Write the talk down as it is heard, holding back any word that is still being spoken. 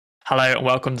Hello and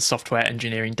welcome to Software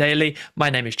Engineering Daily. My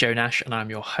name is Joe Nash and I'm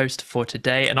your host for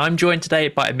today. And I'm joined today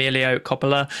by Emilio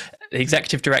Coppola, the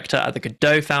Executive Director at the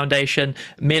Godot Foundation.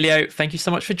 Emilio, thank you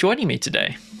so much for joining me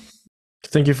today.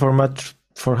 Thank you for much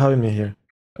for having me here.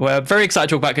 We're very excited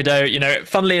to talk about Godot.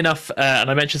 Funnily enough, and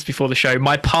I mentioned this before the show,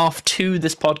 my path to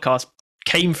this podcast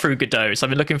came through Godot. So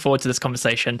I've been looking forward to this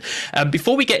conversation.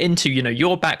 Before we get into,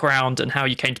 your background and how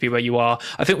you came to be where you are,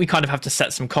 I think we kind of have to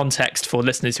set some context for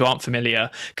listeners who aren't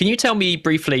familiar. Can you tell me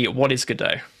briefly, what is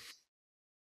Godot?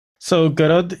 So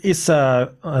Godot is an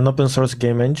open source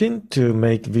game engine to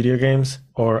make video games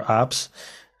or apps.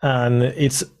 And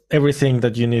it's everything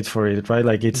that you need for it, right?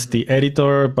 Like it's the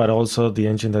editor, but also the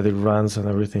engine that it runs and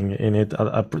everything in it.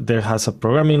 There has a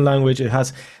programming language. It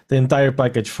has the entire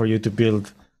package for you to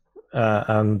build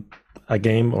a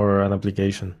game or an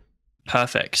application.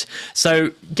 Perfect.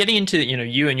 So getting into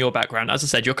you and your background, as I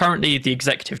said, you're currently the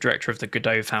executive director of the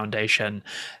Godot Foundation.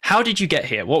 How did you get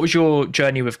here? What was your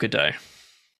journey with Godot?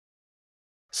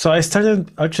 So I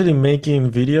started actually making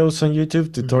videos on YouTube,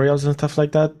 tutorials and stuff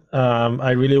like that.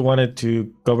 I really wanted to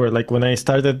cover, like when I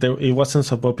started, it wasn't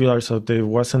so popular, so there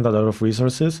wasn't a lot of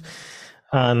resources.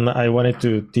 And I wanted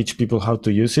to teach people how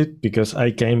to use it because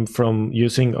I came from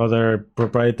using other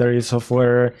proprietary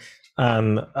software,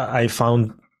 and I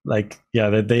found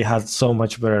that they had so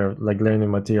much better learning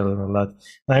material and all that.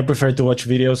 And I prefer to watch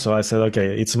videos, so I said,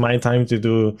 okay, it's my time to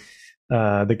do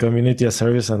the community a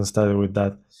service and started with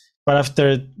that. But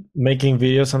after making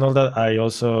videos and all that, I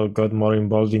also got more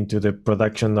involved into the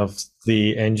production of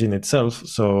the engine itself.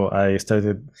 So I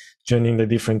started joining the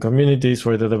different communities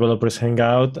where the developers hang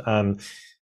out, and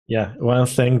one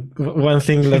thing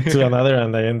led to another,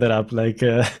 and I ended up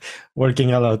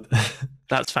working a lot.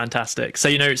 That's fantastic.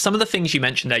 So, some of the things you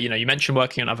mentioned there, you mentioned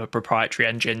working on other proprietary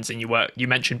engines, and you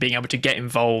mentioned being able to get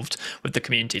involved with the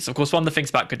communities. Of course, one of the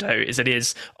things about Godot is it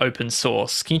is open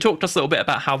source. Can you talk to us a little bit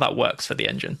about how that works for the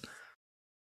engine?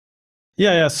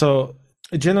 Yeah. So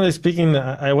generally speaking,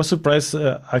 I was surprised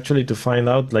actually to find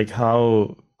out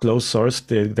how closed source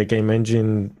the game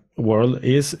engine world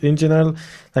is in general.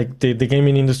 Like the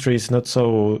gaming industry is not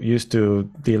so used to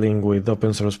dealing with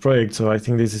open source projects. So I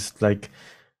think this is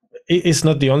it's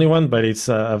not the only one, but it's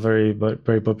a very,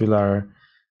 very popular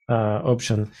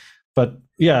option. But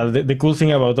yeah, the cool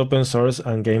thing about open source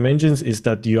and game engines is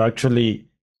that you actually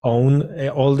own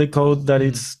all the code that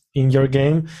it's in your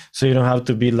game. So you don't have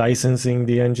to be licensing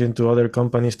the engine to other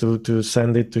companies to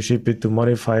send it, to ship it, to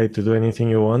modify it, to do anything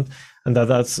you want. And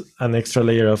that's an extra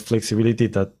layer of flexibility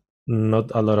that not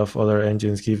a lot of other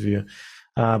engines give you.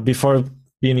 Before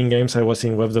being in games, I was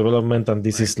in web development, and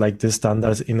this is the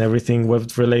standards in everything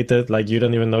web related. You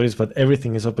don't even notice, but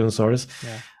everything is open source.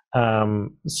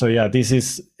 So this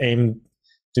is aimed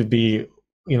to be,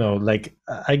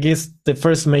 I guess the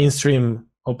first mainstream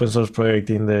open source project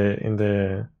in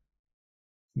the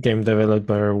game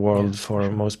developer world for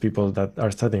most people that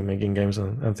are studying making games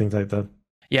and things like that.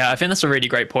 Yeah, I think that's a really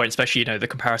great point, especially, the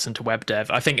comparison to web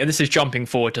dev. I think this is jumping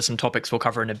forward to some topics we'll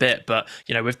cover in a bit, but,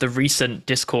 with the recent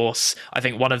discourse, I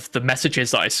think one of the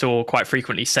messages that I saw quite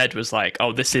frequently said was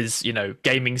this is,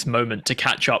 gaming's moment to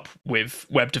catch up with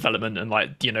web development and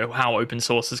how open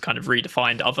source has kind of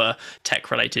redefined other tech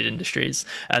related industries.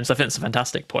 And so I think it's a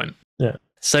fantastic point. Yeah.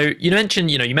 So you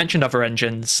mentioned other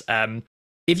engines.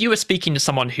 If you were speaking to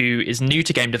someone who is new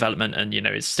to game development and,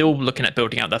 is still looking at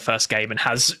building out their first game and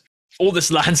has all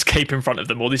this landscape in front of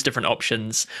them, all these different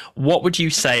options, what would you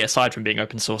say, aside from being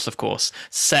open source, of course,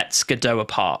 sets Godot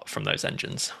apart from those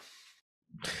engines?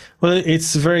 Well,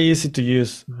 it's very easy to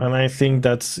use. And I think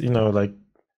that's,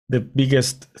 the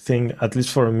biggest thing, at least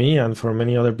for me and for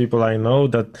many other people I know,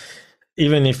 that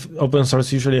even if open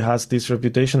source usually has this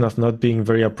reputation of not being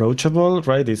very approachable,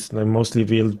 right? It's mostly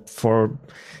built for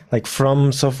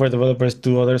from software developers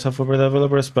to other software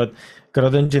developers, but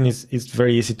Godot Engine is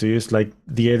very easy to use.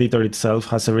 The editor itself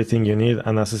has everything you need.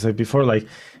 And as I said before,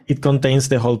 it contains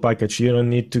the whole package. You don't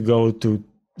need to go to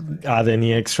add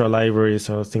any extra libraries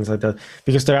or things like that,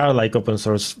 because there are open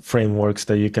source frameworks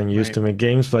that you can use to make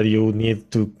games, but you need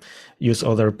to use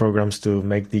other programs to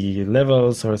make the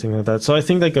levels or things like that. So I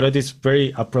think that Godot is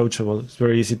very approachable. It's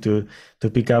very easy to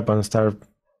pick up and start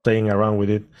playing around with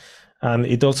it. And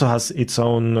it also has its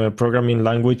own programming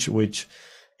language, which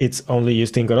it's only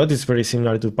used in Godot. It's very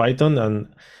similar to Python. And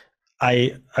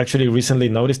I actually recently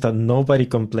noticed that nobody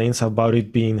complains about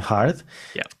it being hard.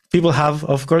 Yeah. People have,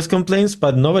 of course, complaints,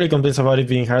 but nobody complains about it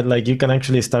being hard. You can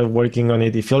actually start working on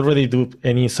it. If you already do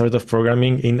any sort of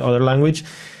programming in other language,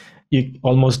 you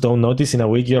almost don't notice. In a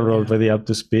week, you're already up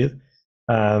to speed.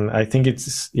 And I think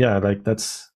it's,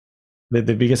 that's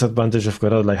the biggest advantage of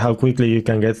Godot, how quickly you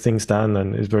can get things done,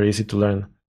 and it's very easy to learn.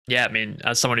 Yeah, I mean,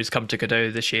 as someone who's come to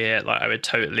Godot this year, like I would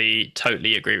totally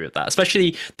agree with that.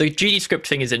 Especially the GD script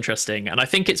thing is interesting, and I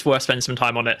think it's worth spending some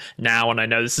time on it now. And I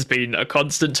know this has been a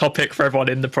constant topic for everyone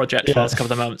in the project for the Yeah. last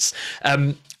couple of months.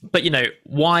 But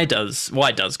why does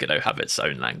Godot have its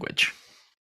own language?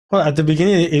 Well, at the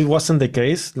beginning, it wasn't the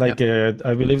case. Yep. Like,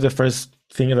 I believe the first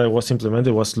thing that was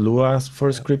implemented was Lua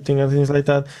for Yep. scripting and things like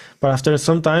that. But after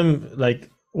some time, like,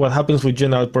 what happens with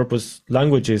general purpose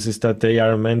languages is that they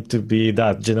are meant to be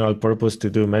that general purpose to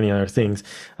do many other things.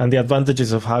 And the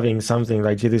advantages of having something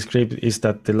like GDScript is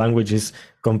that the language is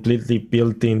completely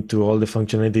built into all the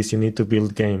functionalities you need to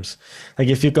build games. Like,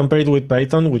 if you compare it with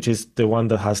Python, which is the one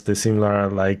that has the similar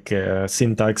like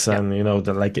syntax Yep. and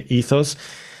the like ethos,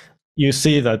 you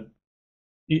see that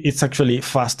it's actually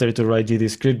faster to write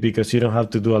GDScript because you don't have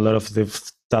to do a lot of the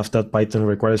stuff that Python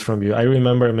requires from you. I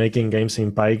remember making games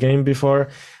in Pygame before,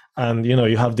 and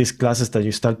you have these classes that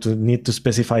you start to need to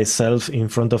specify self in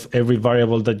front of every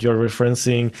variable that you're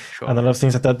referencing, Sure. and a lot of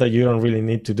things like that you don't really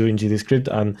need to do in GDScript.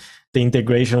 And the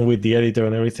integration with the editor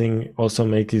and everything also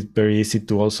make it very easy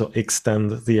to also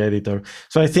extend the editor.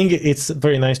 So I think it's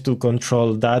very nice to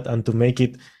control that and to make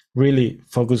it really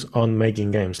focus on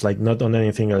making games, like not on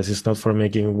anything else. It's not for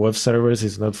making web servers.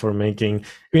 It's not for making,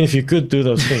 even if you could do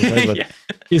those things, right? But Yeah.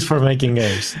 it's for making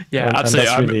games. Yeah, And absolutely.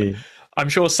 that's really, I'm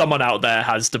sure someone out there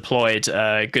has deployed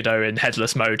Godot in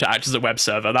headless mode to act as a web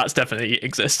server. That's definitely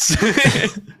exists.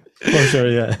 for sure,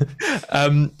 yeah.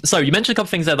 So you mentioned a couple of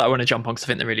things there that I want to jump on because I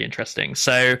think they're really interesting.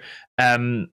 So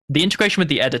the integration with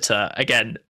the editor,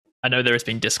 again, I know there has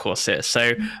been discourse here.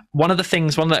 So one of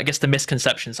the I guess the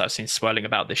misconceptions I've seen swirling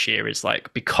about this year is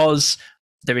like, because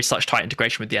there is such tight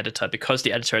integration with the editor, because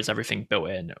the editor has everything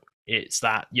built in, it's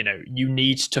that, you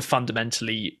need to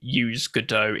fundamentally use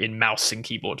Godot in mouse and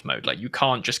keyboard mode. Like you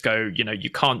can't just go, you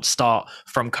can't start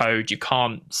from code. You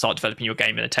can't start developing your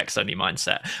game in a text only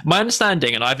mindset. My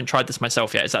understanding, and I haven't tried this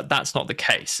myself yet, is that that's not the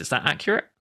case. Is that accurate?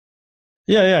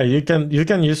 Yeah, you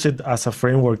can use it as a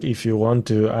framework if you want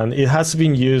to, and it has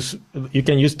been used. You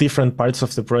can use different parts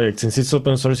of the project. Since it's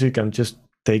open source, you can just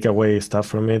take away stuff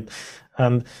from it,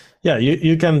 and yeah,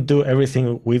 you can do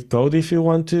everything with code if you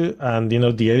want to, and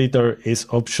the editor is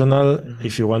optional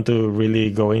if you want to really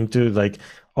go into like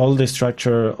all the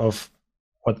structure of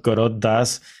what Godot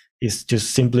does is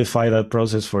just simplify that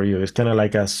process for you. It's kind of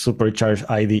like a supercharged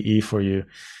IDE for you.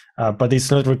 But it's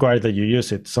not required that you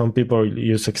use it. Some people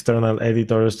use external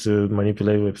editors to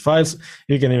manipulate with files.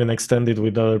 You can even extend it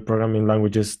with other programming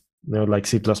languages, like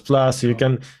C++. You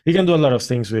can do a lot of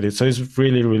things with it. So it's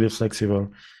really, really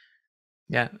flexible.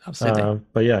 Yeah, absolutely.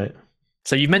 But yeah.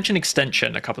 So you've mentioned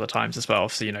extension a couple of times as well.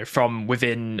 So, from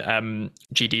within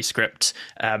GD script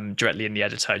directly in the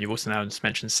editor. You've also now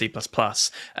mentioned C++.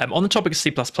 On the topic of C++,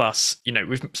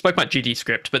 we've spoken about GD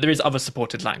script, but there is other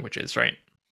supported languages, right?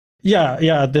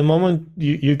 Yeah. At the moment,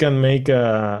 you can make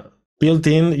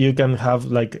built-in. You can have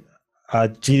like a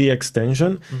GD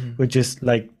extension, which is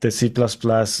like the C++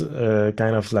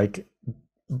 kind of like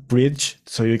bridge.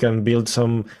 So you can build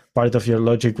some part of your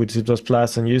logic with C++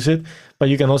 and use it. But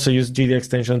you can also use GD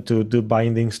extension to do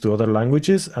bindings to other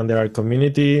languages. And there are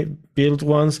community built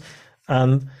ones.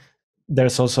 And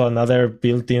there's also another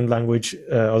built-in language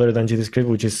other than GDScript,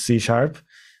 which is C#,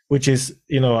 which is,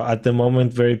 at the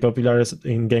moment very popular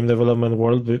in game development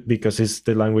world because it's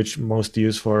the language most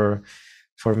used for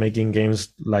making games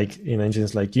like in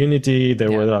engines like Unity.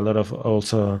 There were a lot of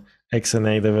also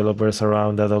XNA developers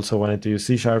around that also wanted to use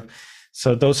C#.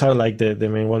 So those are like the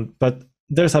main one. But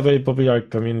there's a very popular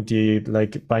community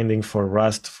like binding for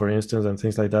Rust, for instance, and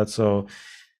things like that. So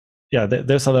yeah,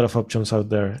 there's a lot of options out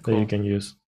there that you can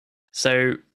use.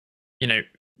 So,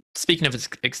 speaking of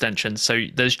extensions, so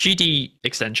there's GD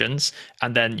extensions,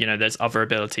 and then there's other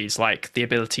abilities like the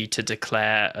ability to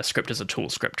declare a script as a tool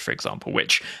script, for example,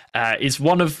 which was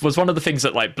one of the things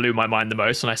that like blew my mind the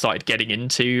most when I started getting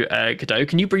into Godot.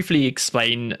 Can you briefly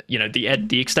explain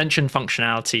the extension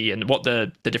functionality and what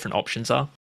the different options are?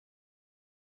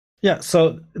 Yeah,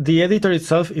 so the editor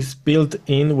itself is built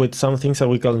in with some things that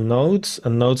we call nodes,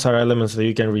 and nodes are elements that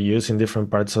you can reuse in different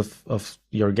parts of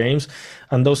your games.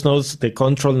 And those nodes, the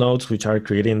control nodes, which are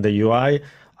creating the UI,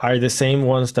 are the same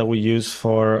ones that we use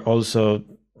for also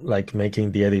like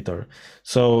making the editor.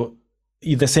 So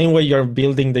in the same way you're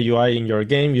building the UI in your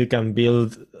game, you can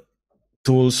build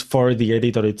tools for the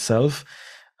editor itself.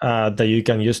 That you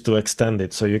can use to extend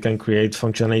it. So you can create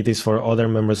functionalities for other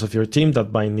members of your team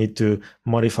that might need to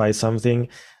modify something.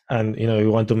 And you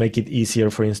want to make it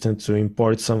easier, for instance, to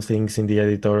import some things in the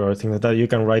editor or things like that. You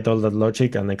can write all that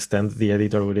logic and extend the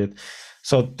editor with it.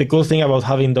 So the cool thing about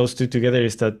having those two together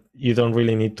is that you don't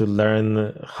really need to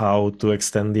learn how to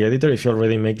extend the editor. If you're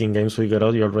already making games with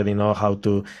Godot, you already know how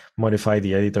to modify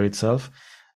the editor itself.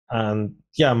 And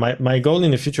yeah, my goal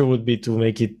in the future would be to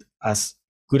make it as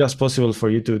good as possible for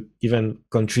you to even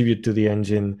contribute to the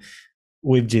engine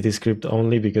with GTScript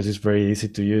only, because it's very easy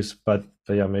to use. But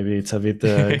yeah, maybe it's a bit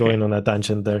going on a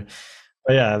tangent there.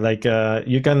 But yeah, like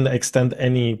you can extend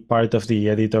any part of the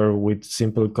editor with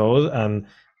simple code, and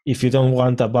if you don't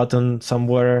want a button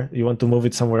somewhere, you want to move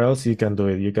it somewhere else, you can do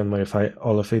it. You can modify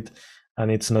all of it,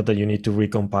 and it's not that you need to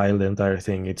recompile the entire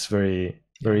thing. It's very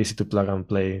easy to plug and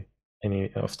play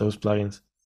any of those plugins.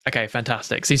 Okay,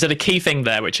 fantastic. So you said a key thing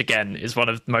there, which again is one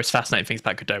of the most fascinating things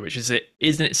about Godot, which is it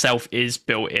is in itself is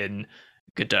built in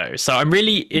Godot. So I'm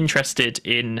really interested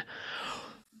in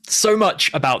so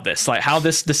much about this, like how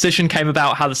this decision came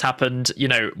about, how this happened. You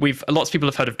know, lots of people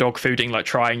have heard of dog fooding, like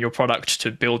trying your product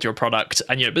to build your product,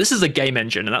 and but this is a game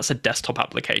engine and that's a desktop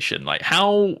application. Like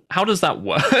how does that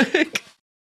work?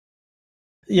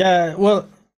 Yeah, well,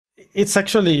 it's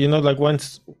actually, like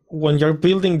when you're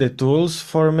building the tools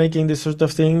for making these sort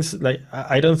of things, like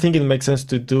I don't think it makes sense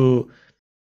to do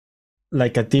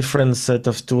like a different set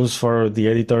of tools for the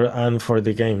editor and for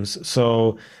the games.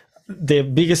 So the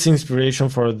biggest inspiration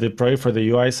for the project for the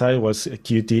UI side was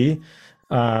Qt.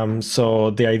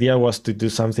 So the idea was to do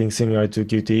something similar to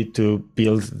Qt to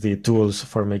build the tools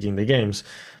for making the games.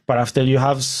 But after you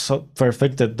have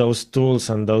perfected those tools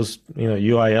and those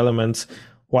UI elements,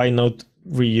 why not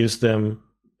reuse them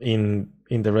in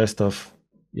the rest of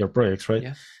your projects, right?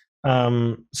 Yeah.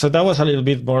 So that was a little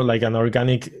bit more like an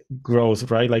organic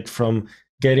growth, right? Like from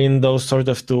getting those sort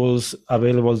of tools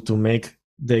available to make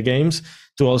the games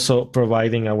to also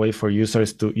providing a way for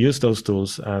users to use those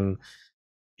tools. And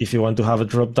if you want to have a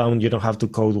drop down, you don't have to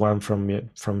code one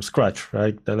from scratch,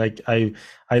 right? Like I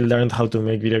learned how to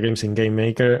make video games in Game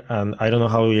Maker, and I don't know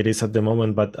how it is at the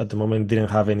moment, but at the moment didn't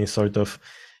have any sort of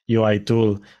UI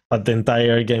tool, but the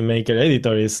entire Game Maker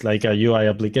editor is like a UI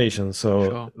application.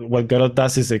 So what Godot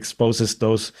does is exposes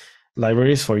those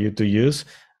libraries for you to use,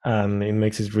 and it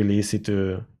makes it really easy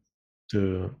to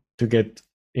get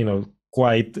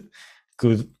quite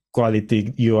good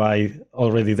quality UI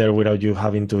already there without you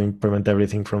having to implement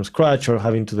everything from scratch or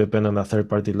having to depend on a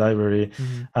third-party library.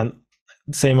 And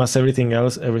same as everything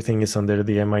else, everything is under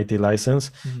the MIT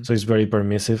license, so it's very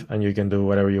permissive and you can do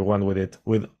whatever you want with it.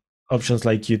 With options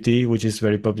like Qt, which is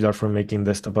very popular for making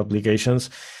desktop applications,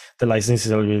 the license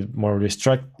is a little bit more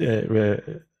restrictive.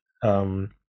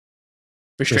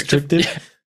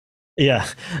 Yeah,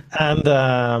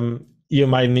 and you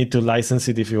might need to license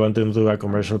it if you want to do a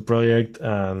commercial project,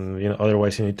 and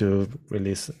otherwise you need to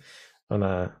release on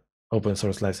a open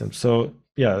source license. So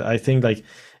yeah, I think like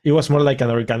it was more like an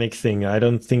organic thing. I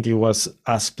don't think it was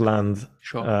as planned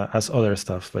as other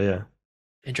stuff, but yeah.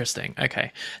 Interesting.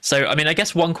 Okay. So, I mean, I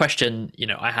guess one question,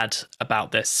 I had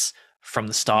about this from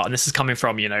the start, and this is coming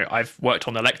from, I've worked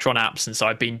on Electron apps, and so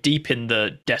I've been deep in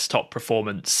the desktop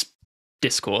performance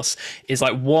discourse, is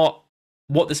like what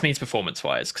this means performance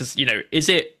wise. Because, is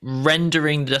it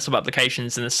rendering the desktop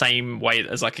applications in the same way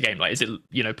as like a game? Like, is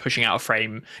it, pushing out a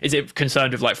frame? Is it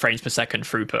concerned with like frames per second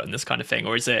throughput and this kind of thing?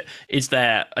 Or is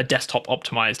there a desktop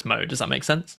optimized mode? Does that make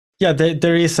sense? Yeah,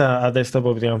 there is a desktop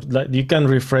option. You can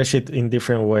refresh it in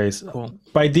different ways. Cool.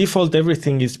 By default,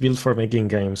 everything is built for making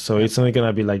games, so it's not going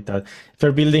to be like that. If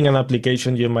you're building an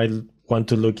application, you might want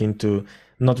to look into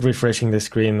not refreshing the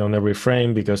screen on every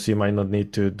frame, because you might not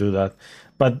need to do that.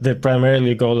 But the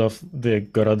primary goal of the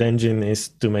Godot engine is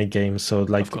to make games. So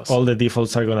like all the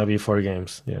defaults are going to be for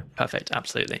games. Yeah. Perfect.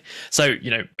 Absolutely. So,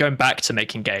 going back to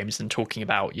making games and talking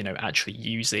about, actually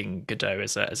using Godot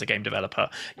as a game developer,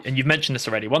 and you've mentioned this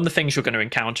already, one of the things you're going to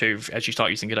encounter as you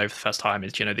start using Godot for the first time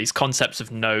is, these concepts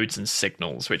of nodes and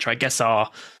signals, which I guess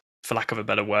are, for lack of a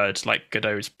better word, like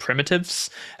Godot's primitives.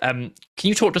 Can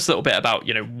you talk to us a little bit about,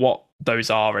 what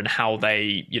those are and how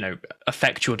they,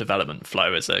 affect your development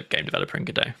flow as a game developer in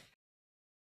Godot?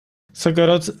 So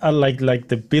Godots are like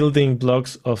the building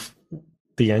blocks of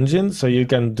the engine. So you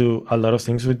can do a lot of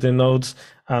things with the nodes,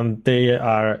 and they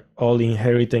are all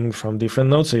inheriting from different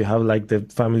nodes. So you have like the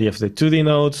family of the 2D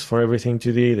nodes for everything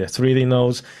 2D, the 3D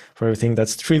nodes for everything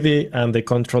that's 3D, and the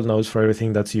control nodes for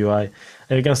everything that's UI.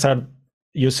 And you can start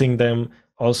using them,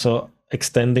 also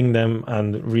extending them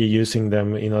and reusing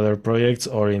them in other projects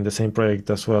or in the same project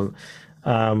as well.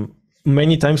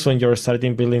 Many times when you're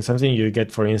starting building something, you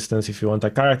get, for instance, if you want a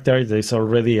character, there's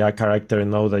already a character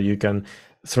node that you can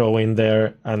throw in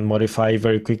there and modify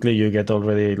very quickly. You get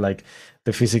already like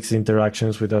the physics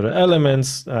interactions with other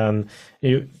elements, and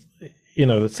you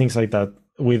know things like that.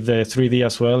 With the 3D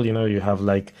as well, you have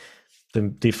like the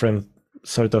different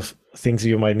sort of things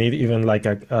you might need, even like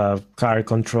a car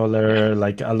controller,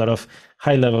 like a lot of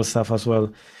high level stuff as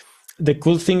well. The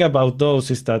cool thing about those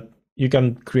is that you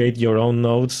can create your own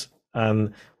nodes,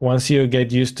 and once you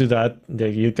get used to that,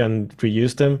 you can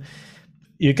reuse them.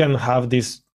 You can have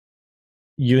these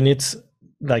units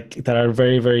like that are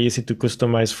very, very easy to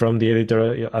customize from the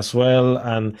editor as well,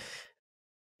 and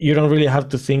you don't really have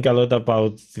to think a lot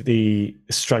about the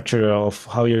structure of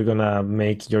how you're gonna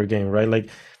make your game, right? Like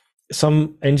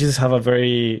some engines have a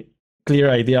very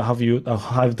clear idea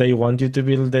how they want you to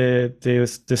build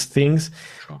these things,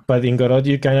 Sure. but in Godot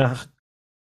you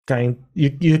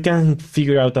you can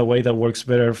figure out a way that works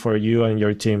better for you and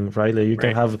your team, right? Like you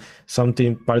can have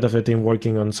something part of the team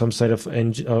working on some side of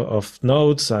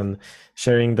nodes and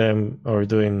sharing them, or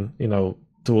doing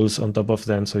tools on top of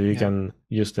them, so you can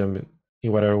use them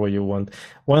in whatever way you want.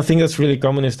 One thing that's really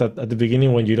common is that at the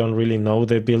beginning, when you don't really know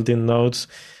the built-in nodes,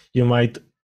 you might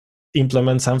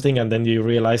implement something and then you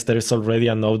realize there's already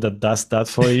a node that does that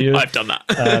for you. I've done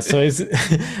that. So it's,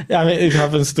 I mean, it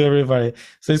happens to everybody.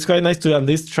 So it's quite nice to at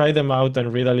least try them out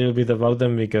and read a little bit about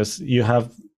them, because you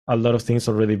have a lot of things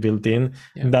already built in.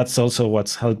 Yeah. And that's also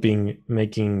what's helping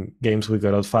making games with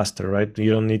Godot faster, right?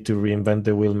 You don't need to reinvent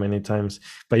the wheel many times,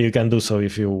 but you can do so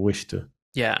if you wish to.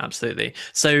 Yeah, absolutely.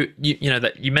 So you know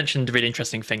that you mentioned a really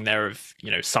interesting thing there of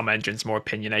some engines more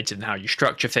opinionated in how you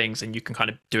structure things, and you can kind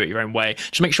of do it your own way.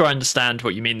 Just make sure I understand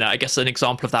what you mean there. I guess an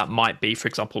example of that might be, for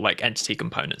example, like entity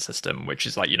component system, which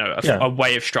is like a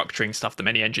way of structuring stuff that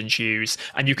many engines use,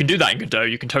 and you can do that in Godot.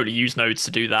 You can totally use nodes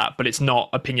to do that, but it's not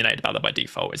opinionated about that by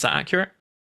default. Is that accurate?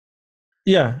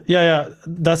 Yeah.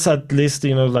 That's at least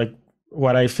like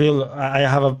what I feel. I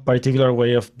have a particular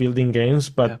way of building games,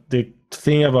 but the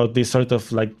thing about these sort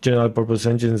of like general purpose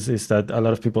engines is that a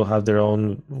lot of people have their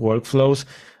own workflows,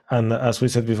 and as we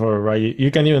said before, right,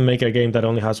 you can even make a game that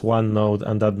only has one node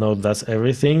and that node does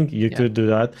everything. You could do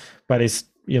that, but it's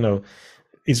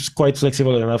it's quite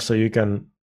flexible enough so you can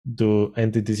do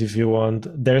entities if you want.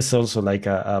 There's also like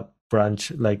a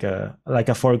branch, like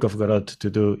a fork of Godot to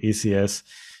do ECS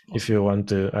if you want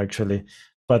to actually.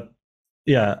 But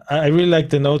yeah, I really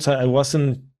like the nodes. I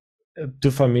wasn't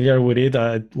too familiar with it.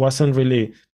 I wasn't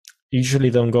really, usually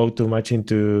don't go too much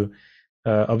into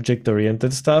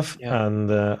object-oriented stuff, and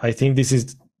I think this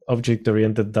is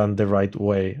object-oriented done the right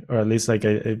way, or at least like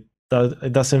it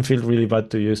doesn't feel really bad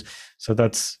to use. So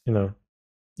that's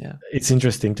it's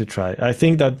interesting to try. I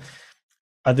think that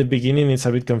at the beginning it's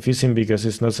a bit confusing because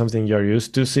it's not something you're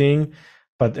used to seeing,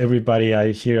 but everybody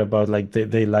I hear about, like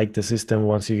they like the system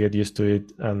once you get used to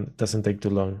it, and it doesn't take too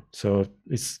long. So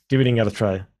it's giving it a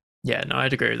try. Yeah, no,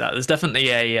 I'd agree with that. There's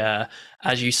definitely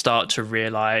as you start to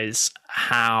realize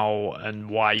how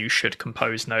and why you should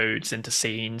compose nodes into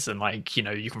scenes, and like,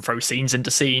 you can throw scenes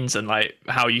into scenes, and like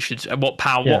how you should, what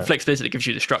power, what flexibility it gives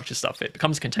you to structure stuff, it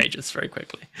becomes contagious very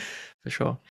quickly, for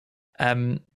sure.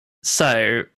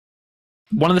 So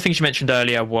one of the things you mentioned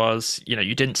earlier was,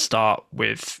 you didn't start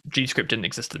with GScript, didn't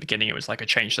exist at the beginning. It was like a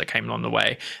change that came along the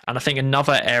way. And I think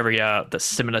another area that's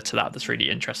similar to that that's really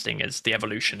interesting is the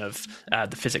evolution of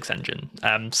the physics engine.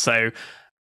 So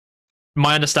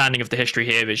my understanding of the history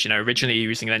here is, originally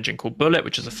using an engine called Bullet,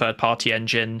 which is a third-party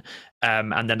engine.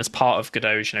 And then as part of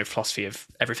Godot's, philosophy of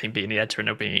everything being the editor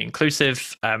and being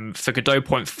inclusive, for Godot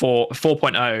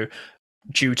 4.0,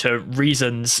 due to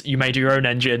reasons, you made your own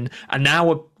engine, and now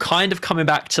we're kind of coming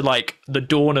back to like the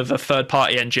dawn of a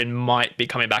third-party engine might be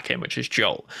coming back in, which is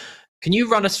Jolt. Can you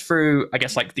run us through, I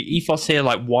guess, like the ethos here,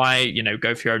 like why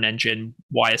go for your own engine,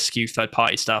 why eschew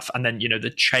third-party stuff, and then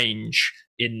the change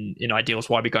in ideals,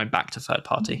 why we're going back to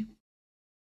third-party?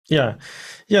 Yeah.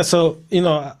 So,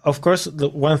 of course, the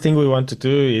one thing we want to do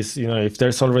is, if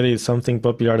there's already something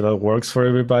popular that works for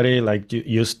everybody, like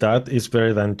use that. Is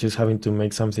better than just having to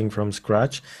make something from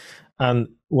scratch. And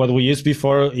what we used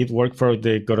before, it worked for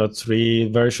the Godot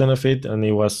 3 version of it, and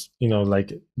it was,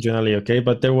 like generally okay,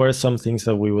 but there were some things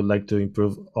that we would like to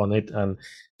improve on it, and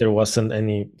there wasn't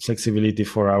any flexibility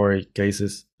for our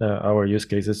cases, our use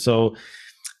cases. So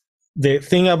the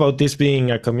thing about this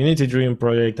being a community-driven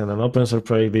project and an open source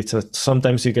project is that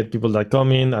sometimes you get people that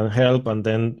come in and help, and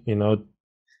then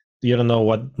you don't know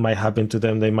what might happen to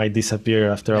them. They might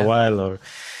disappear after a while. Or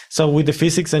so with the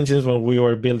physics engines, when we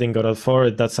were building Godot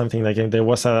 4, that's something like there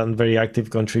was a very active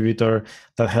contributor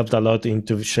that helped a lot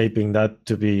into shaping that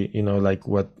to be like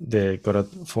what the Godot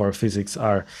 4 physics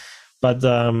are.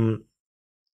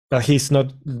 But he's no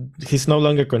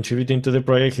longer contributing to the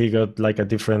project. He got like a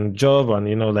different job,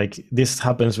 and like this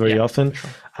happens very often. Sure.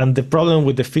 And the problem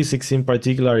with the physics in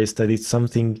particular is that it's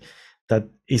something that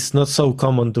is not so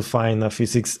common to find a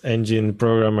physics engine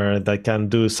programmer that can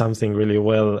do something really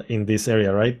well in this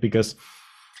area, right? Because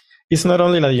it's not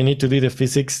only that you need to do the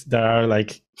physics that are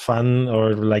like fun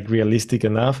or like realistic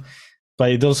enough,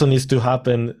 but it also needs to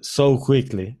happen so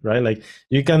quickly, right? Like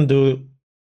you can do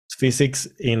physics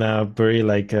in a very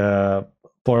like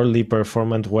poorly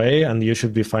performant way, and you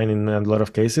should be fine in a lot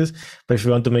of cases. But if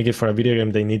you want to make it for a video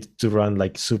game, they need to run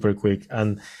like super quick,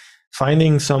 and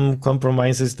finding some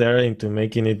compromises there into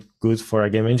making it good for a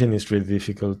game engine is really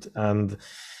difficult. And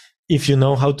if you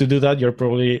know how to do that, you're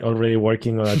probably already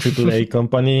working on a AAA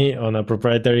company on a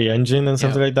proprietary engine and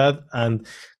something like that. And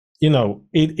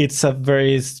it's a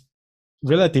very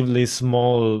relatively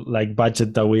small like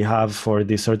budget that we have for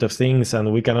these sort of things,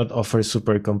 and we cannot offer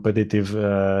super competitive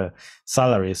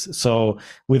salaries, so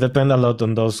we depend a lot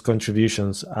on those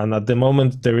contributions. And at the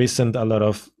moment there isn't a lot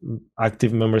of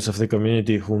active members of the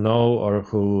community who know or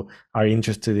who are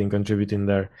interested in contributing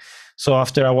there. So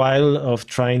after a while of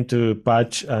trying to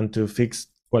patch and to fix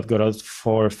what Godot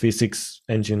 4 physics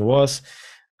engine was,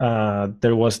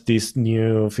 there was this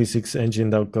new physics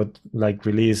engine that got like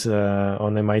released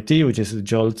on MIT, which is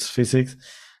Jolt's physics.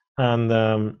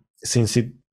 And since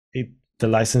the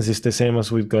license is the same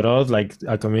as with Godot, like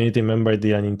a community member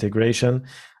did an integration,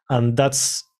 and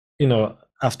that's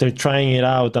after trying it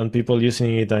out and people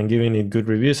using it and giving it good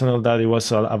reviews and all that, it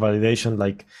was a validation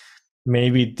like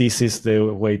maybe this is the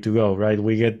way to go, right?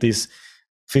 We get this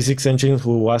physics engine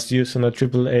who was used on a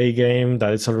AAA game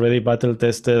that is already battle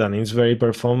tested and is very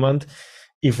performant.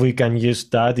 If we can use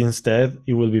that instead,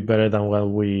 it will be better than what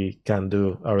we can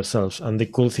do ourselves. And the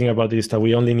cool thing about it is that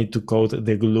we only need to code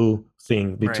the glue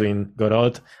thing between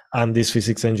Godot and this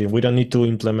physics engine. We don't need to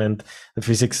implement the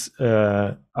physics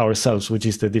ourselves, which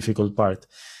is the difficult part.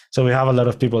 So we have a lot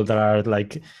of people that are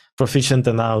like proficient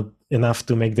enough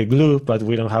to make the glue, but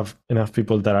we don't have enough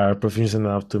people that are proficient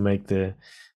enough to make the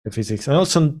physics. I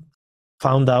also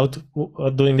found out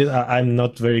doing this, I'm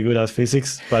not very good at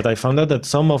physics, but I found out that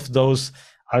some of those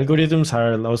algorithms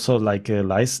are also like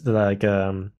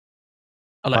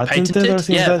patented or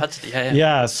things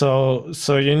yeah.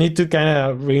 So you need to kind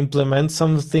of re-implement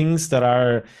some things that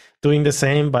are doing the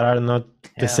same but are not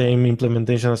the same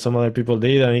implementation as some other people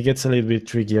did, and it gets a little bit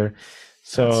trickier.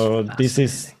 So this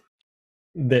is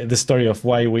the story of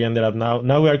why we ended up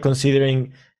now we are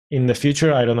considering in the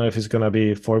future, I don't know if it's going to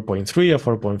be 4.3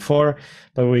 or 4.4,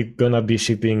 but we're going to be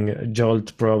shipping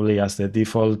Jolt probably as the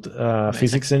default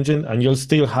physics engine, and you'll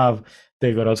still have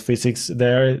the Godot physics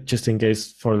there just in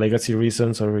case for legacy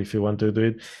reasons or if you want to do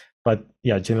it. But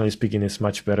yeah, generally speaking, it's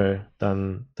much better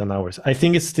than ours. I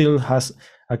think it still has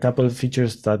a couple of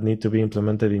features that need to be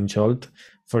implemented in Jolt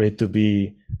for it to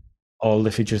be all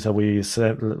the features that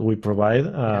we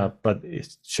provide, but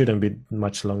it shouldn't be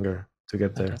much longer to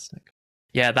get there.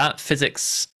 Yeah, that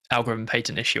physics algorithm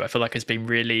patent issue I feel like has been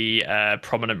really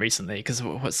prominent recently, because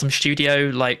some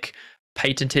studio like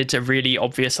patented a really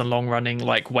obvious and long-running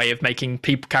like way of making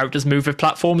characters move with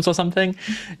platforms or something.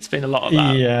 It's been a lot of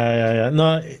that. Yeah.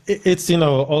 No, it's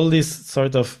all these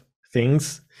sort of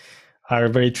things are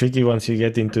very tricky once you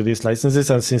get into these licenses,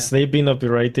 and since they've been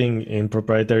operating in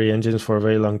proprietary engines for a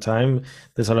very long time,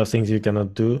 there's a lot of things you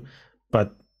cannot do.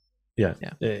 But yeah.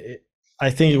 I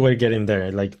think we're getting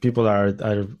there. Like people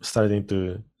are starting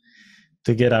to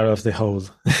get out of the hole.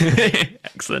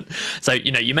 Excellent. So,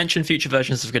 you mentioned future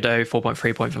versions of Godot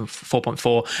 4.3,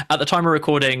 4.4. At the time of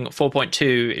recording,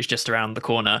 4.2 is just around the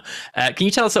corner. Can you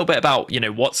tell us a little bit about,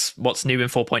 what's new in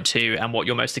 4.2 and what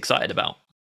you're most excited about?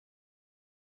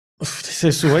 This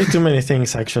is way too many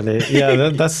things, actually. Yeah,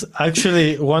 that's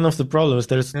actually one of the problems.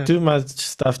 There's too much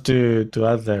stuff to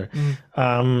add there.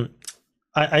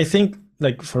 I think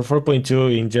like for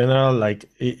 4.2 in general, like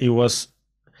it was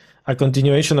a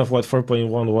continuation of what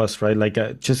 4.1 was, right?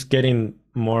 Like just getting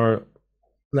more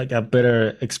like a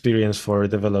better experience for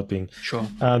developing. Sure.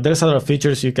 There's a lot of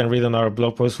features you can read on our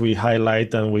blog post. We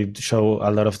highlight and we show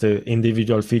a lot of the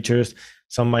individual features.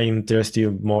 Some might interest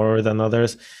you more than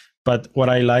others. But what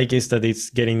I like is that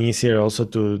it's getting easier also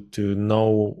to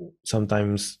know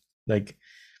sometimes like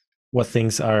what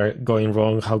things are going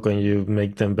wrong, how can you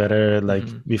make them better. Like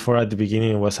before at the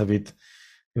beginning it was a bit,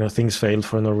 things failed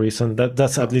for no reason.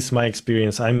 That's at least my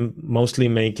experience. I'm mostly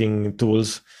making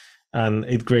tools and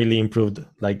it greatly improved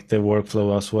like the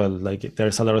workflow as well. Like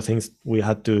there's a lot of things we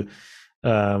had to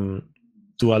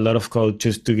do a lot of code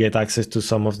just to get access to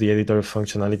some of the editor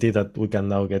functionality that we can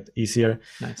now get easier.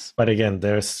 Nice. But again,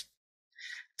 the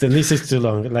list is too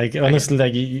long. Like honestly,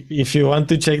 like if you want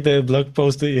to check the blog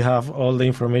post, you have all the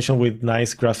information with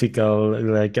nice graphical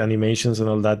like animations and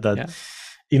all that.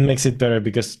 It makes it better,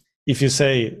 because if you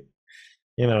say,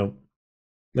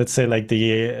 let's say like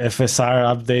the FSR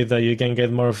update that you can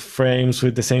get more frames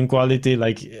with the same quality.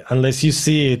 Like unless you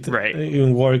see it Right.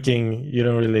 in working, you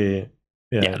don't really.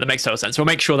 Yeah, Yeah. that makes total sense. We'll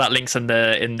make sure that links in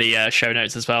the show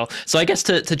notes as well. So I guess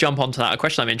to jump onto that, a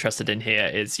question I'm interested in here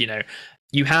is,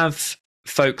 you have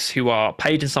folks who are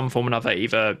paid in some form or another,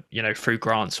 either through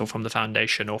grants or from the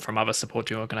foundation or from other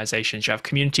supporting organizations. You have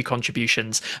community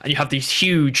contributions, and you have these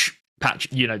huge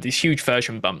these huge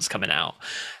version bumps coming out.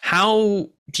 How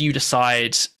do you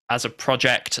decide as a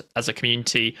project, as a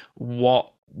community,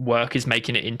 what work is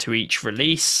making it into each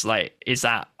release? Like, is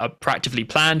that a proactively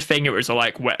planned thing, or is it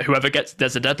like whoever gets,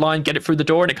 there's a deadline, get it through the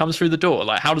door and it comes through the door?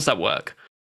 Like, how does that work?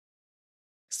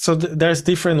 So there's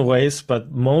different ways, but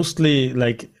mostly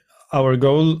like our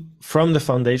goal from the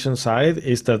foundation side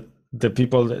is that the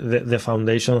people the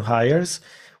foundation hires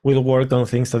will work on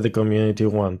things that the community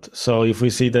want. So if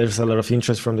we see there's a lot of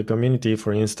interest from the community,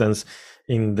 for instance,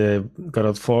 in the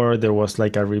Godot 4, there was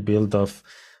like a rebuild of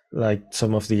like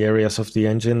some of the areas of the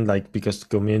engine, like because the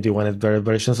community wanted better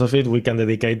versions of it, we can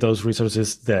dedicate those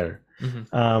resources there.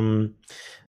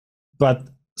 But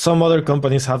some other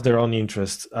companies have their own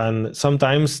interests, and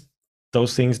sometimes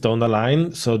those things don't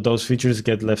align, so those features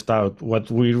get left out.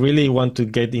 What we really want to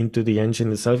get into the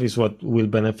engine itself is what will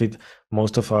benefit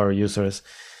most of our users,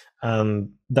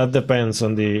 and that depends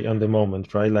on the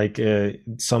moment, right? Like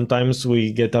sometimes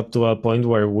we get up to a point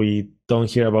where we don't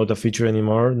hear about a feature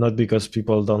anymore, not because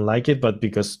people don't like it, but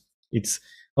because it's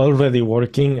already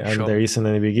working and there isn't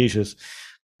any big issues.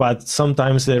 But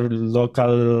sometimes the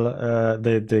local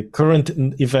the current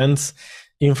events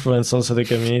influence also the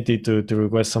community to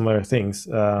request some other things.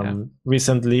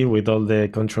 Recently, with all the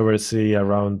controversy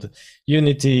around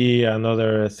Unity and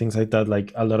other things like that,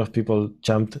 like a lot of people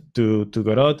jumped to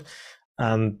Godot,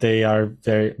 and they are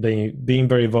being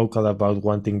very vocal about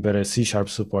wanting better C#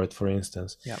 support, for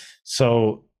instance.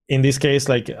 So in this case,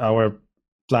 like our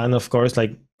plan, of course,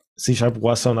 like C#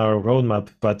 was on our roadmap,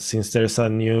 but since there's a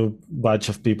new batch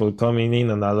of people coming in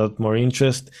and a lot more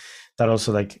interest, that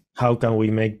also like how can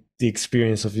we make the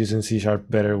experience of using C#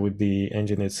 better with the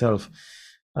engine itself?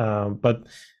 But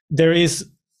there is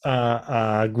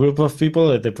a group of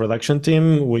people at the production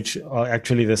team which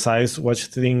actually decides what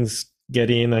things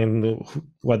get in and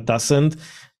what doesn't.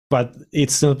 But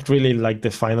it's not really like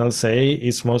the final say.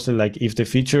 It's mostly like if the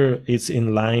feature is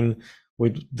in line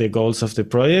with the goals of the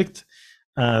project,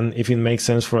 and if it makes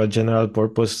sense for a general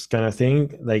purpose kind of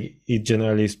thing, like it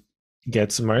generally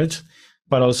gets merged.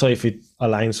 But also if it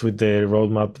aligns with the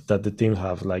roadmap that the team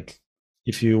have, like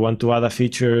if you want to add a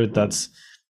feature that's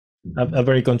a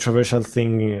very controversial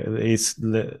thing, is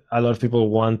a lot of people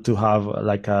want to have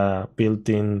like a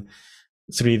built-in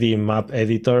 3D map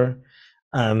editor,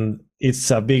 and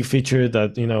it's a big feature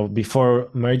that before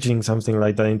merging something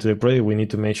like that into the project, we need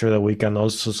to make sure that we can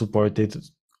also support it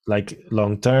like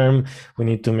long term. We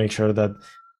need to make sure that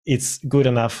it's good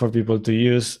enough for people to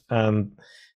use, and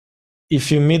if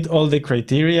you meet all the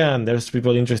criteria and there's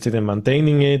people interested in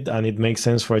maintaining it and it makes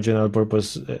sense for a general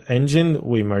purpose engine,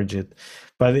 we merge it.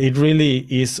 But it really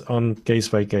is on case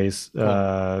by case,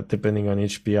 depending on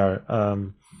each PR.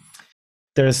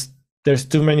 There's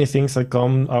too many things that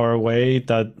come our way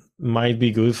that might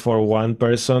be good for one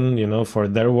person, for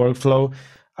their workflow,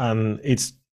 and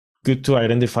it's good to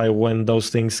identify when those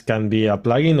things can be a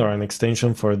plugin or an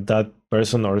extension for that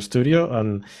person or studio,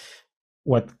 and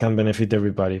what can benefit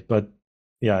everybody. But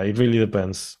yeah, it really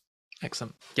depends.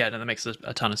 Excellent. Yeah, no, that makes a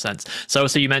ton of sense. So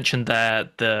you mentioned there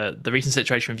the recent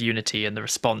situation with Unity and the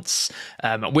response,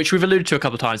 which we've alluded to a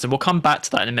couple of times, and we'll come back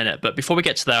to that in a minute. But before we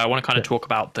get to there, I want to kind of talk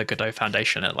about the Godot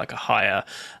Foundation at like a higher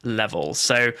level.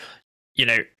 So,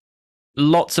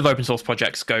 lots of open source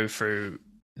projects go through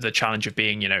the challenge of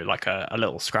being, like a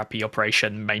little scrappy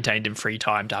operation maintained in free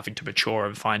time, to having to mature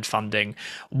and find funding.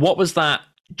 What was that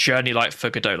journey like for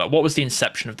Godot? Like, what was the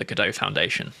inception of the Godot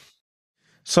Foundation?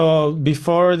 So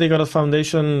before the Godot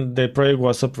Foundation, the project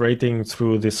was operating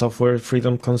through the Software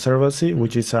Freedom Conservancy,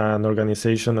 which is an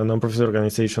organization, a non-profit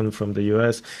organization from the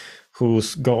US,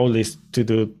 whose goal is to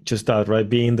do just that, right?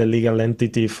 Being the legal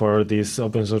entity for these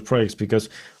open source projects. Because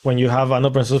when you have an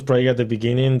open source project at the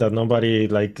beginning that nobody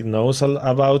like knows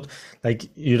about, like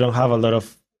you don't have a lot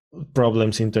of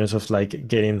problems in terms of like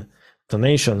getting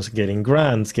donations, getting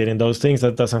grants, getting those things.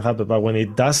 That doesn't happen. But when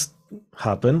it does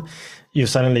happen, you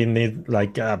suddenly need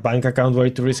like a bank account where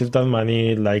to receive that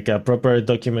money, like a proper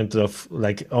document of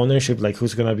like ownership, like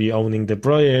who's going to be owning the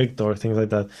project or things like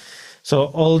that. So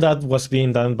all that was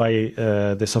being done by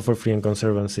the Software Freedom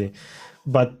Conservancy.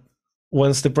 But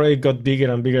once the project got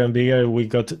bigger and bigger and bigger, we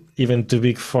got even too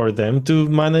big for them to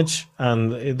manage.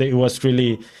 And it was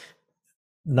really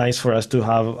nice for us to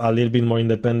have a little bit more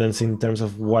independence in terms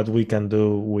of what we can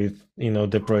do with,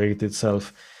 the project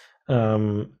itself.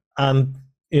 And,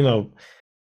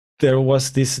 there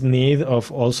was this need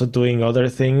of also doing other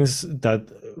things that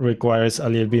requires a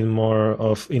little bit more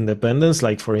of independence.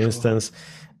 Like, for instance,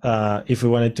 if we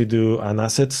wanted to do an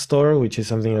asset store, which is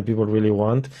something that people really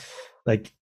want,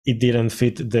 like, it didn't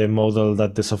fit the model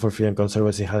that the Software Freedom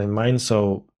Conservancy had in mind.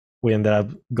 So we ended up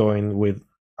going with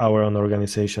our own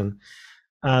organization.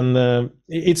 And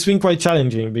it's been quite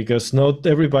challenging because not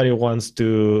everybody wants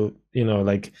to,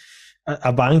 like,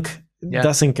 a bank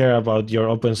doesn't care about your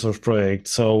open source project.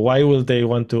 So why will they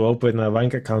want to open a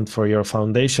bank account for your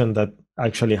foundation that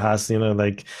actually has,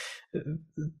 like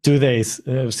 2 days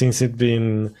since it's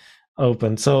been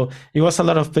open? So it was a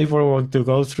lot of paperwork to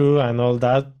go through and all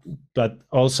that. But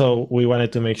also we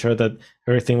wanted to make sure that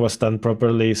everything was done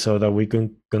properly so that we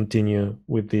can continue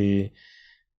with the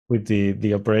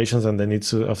operations and the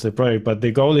needs of the project. But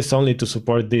the goal is only to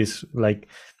support this. Like,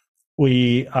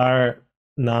 we are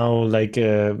now like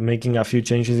making a few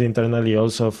changes internally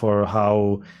also for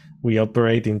how we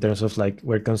operate, in terms of like,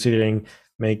 we're considering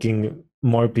making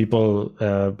more people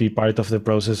be part of the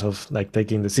process of like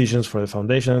taking decisions for the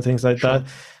foundation and things like that.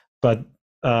 But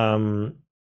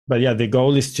yeah, the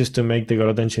goal is just to make the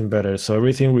Godot engine better. So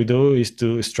everything we do is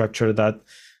to structure that,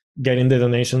 getting the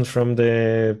donations from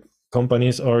the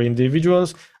companies or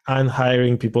individuals, and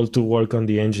hiring people to work on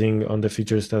the engine, on the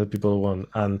features that people want.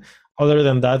 And other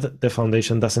than that, the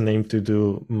foundation doesn't aim to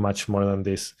do much more than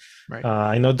this. Right.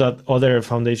 I know that other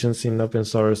foundations in open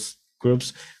source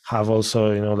groups have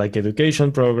also, like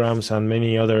education programs and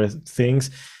many other things,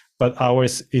 but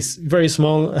ours is very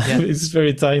small. It's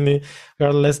very tiny. We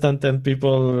are less than 10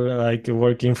 people like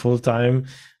working full time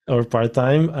or part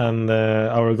time, and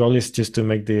our goal is just to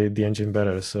make the engine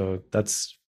better. So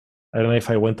that's, I don't know if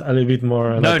I went a little bit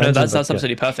more. No, that's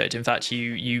absolutely perfect. In fact,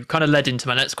 you kind of led into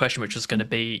my next question, which was going to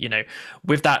be,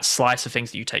 with that slice of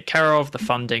things that you take care of, the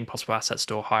funding, possible asset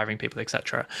store, hiring people,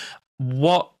 etc.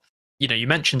 What, you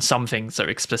mentioned some things that are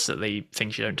explicitly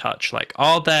things you don't touch. Like,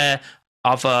 are there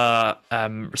other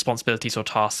responsibilities or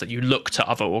tasks that you look to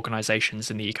other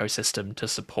organizations in the ecosystem to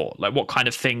support? Like, what kind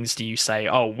of things do you say,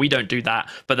 oh, we don't do that,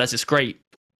 but there's this great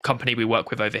company we work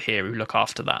with over here who look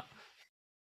after that?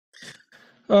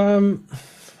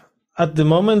 At the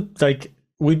moment, like,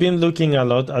 we've been looking a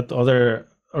lot at other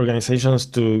organizations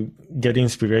to get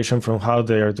inspiration from how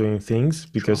they are doing things,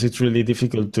 because it's really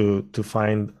difficult to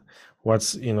find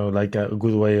what's, like a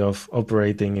good way of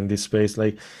operating in this space.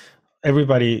 Like,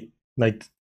 everybody like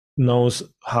knows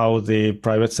how the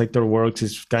private sector works.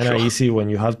 It's kind of easy when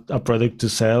you have a product to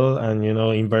sell and,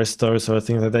 investors or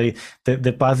things like that.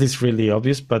 The path is really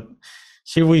obvious, but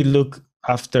here we look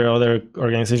after other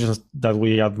organizations that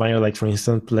we admire, like, for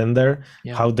instance, Blender,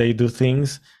 how they do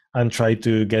things, and try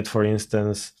to get, for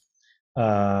instance,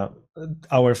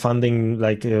 our funding,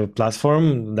 like a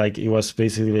platform, like it was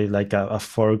basically like a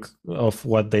fork of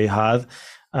what they had.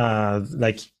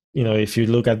 Like, if you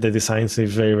look at the designs,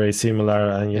 it's very, very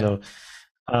similar.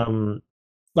 And,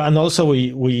 and also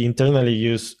we internally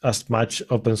use as much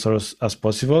open source as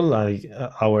possible. Like,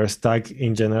 our stack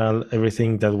in general,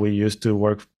 everything that we use to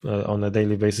work on a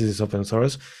daily basis is open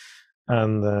source.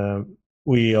 And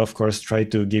we, of course, try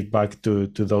to give back to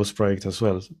those projects as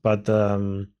well.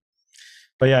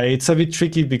 But yeah, it's a bit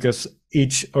tricky because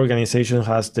each organization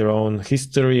has their own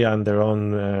history and their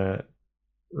own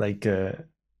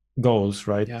goals,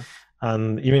 right?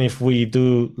 And even if we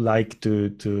do like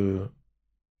to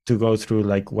go through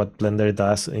like what Blender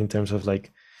does in terms of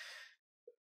like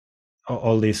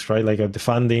all this, right? Like the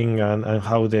funding and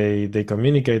how they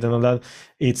communicate and all that,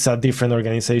 it's a different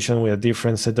organization with a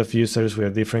different set of users, with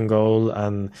a different goal,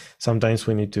 and sometimes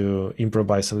we need to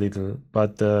improvise a little.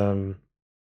 But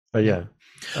yeah.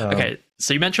 Okay,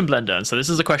 so you mentioned Blender, and so this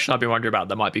is a question I've been wondering about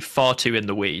that might be far too in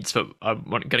the weeds, but I'm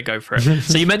going to go for it.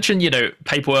 So you mentioned,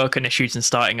 paperwork and issues and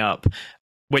starting up,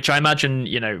 which I imagine,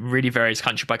 really varies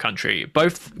country by country.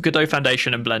 Both Godot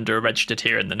Foundation and Blender are registered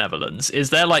here in the Netherlands. Is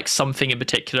there like something in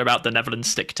particular about the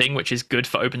Netherlands stichting which is good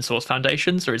for open source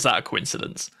foundations, or is that a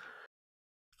coincidence?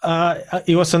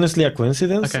 It was honestly a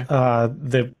coincidence.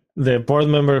 Okay. The board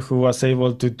member who was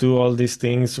able to do all these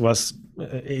things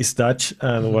is Dutch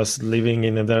and was living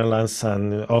in the Netherlands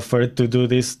and offered to do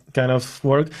this kind of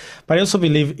work. But I also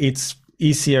believe it's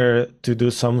easier to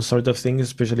do some sort of thing,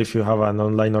 especially if you have an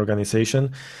online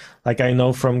organization. like I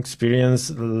know from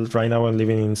experience, right now I'm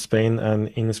living in Spain, and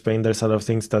in Spain there's a lot of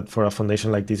things that for a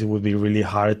foundation like this it would be really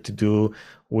hard to do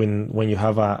when you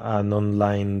have an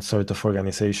online sort of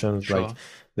organization, like Sure.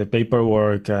 the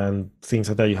paperwork and things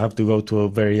like that. You have to go to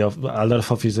a lot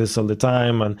of offices all the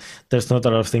time, and there's not a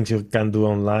lot of things you can do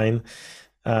online.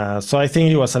 So I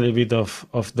think it was a little bit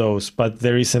of those, but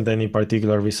there isn't any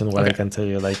particular reason why I Okay. can tell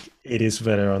you like it is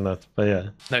better or not. But yeah,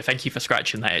 No, thank you for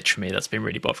scratching that itch for me. That's been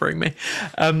really bothering me.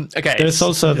 Okay. there's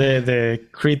also the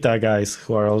Krita guys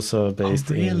who are also Oh, based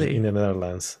really? in the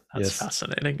Netherlands. That's Yes.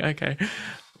 fascinating. Okay.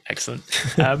 Excellent.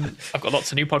 I've got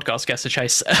lots of new podcast guests to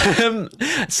chase.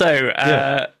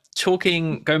 Yeah.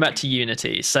 Going back to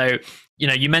Unity. So,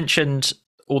 you mentioned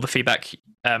all the feedback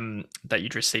that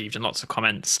you'd received and lots of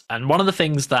comments. And one of the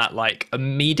things that like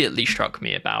immediately struck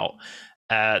me about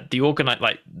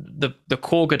the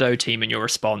core Godot team and your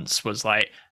response was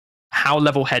like how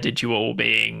level-headed you were all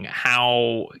being,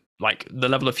 how like the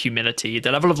level of humility,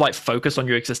 the level of like focus on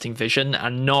your existing vision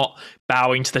and not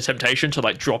bowing to the temptation to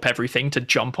like drop everything to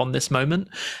jump on this moment.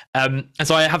 And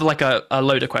so I have like a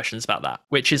load of questions about that,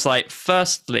 which is like,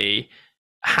 firstly,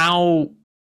 how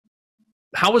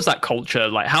was that culture,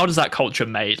 like how does that culture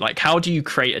made, like how do you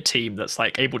create a team that's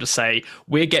like able to say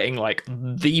we're getting like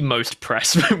the most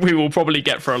press we will probably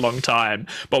get for a long time,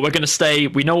 but we're going to stay,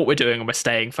 we know what we're doing and we're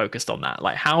staying focused on that?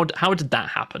 Like how did that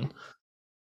happen?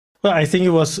 Well, I think it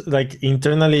was like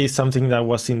internally something that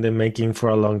was in the making for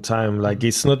a long time. Like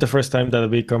it's not the first time that a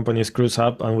big company screws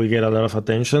up and we get a lot of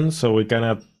attention. So we kind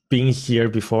of been here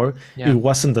before. Yeah. It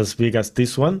wasn't as big as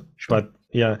this one, Sure. but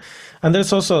yeah. And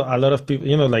there's also a lot of people,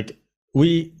 like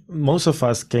most of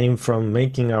us came from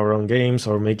making our own games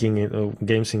or making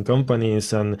games in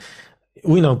companies, and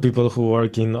we know people who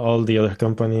work in all the other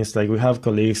companies. Like we have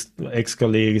colleagues,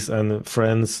 ex-colleagues and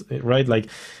friends, right? Like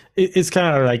it's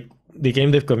kind of like the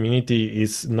game dev community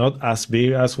is not as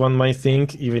big as one might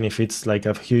think, even if it's like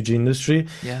a huge industry.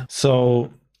 Yeah. So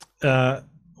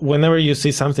whenever you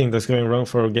see something that's going wrong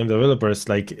for game developers,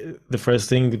 like the first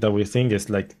thing that we think is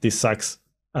like, this sucks.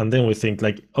 And then we think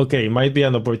like, okay, it might be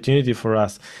an opportunity for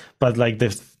us. But like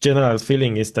the general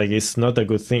feeling is like, it's not a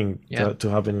good thing to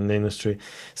happen in the industry.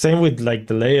 Same with like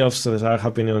the layoffs that are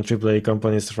happening on AAA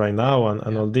companies right now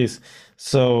and all this.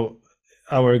 So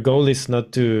our goal is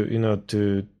not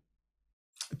to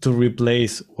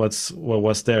replace what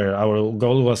was there. Our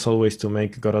goal was always to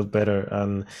make Godot better,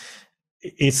 and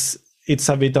it's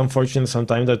a bit unfortunate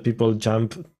sometimes that people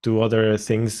jump to other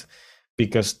things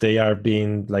because they are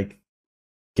being like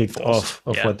kicked off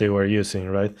of what they were using,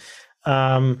 right?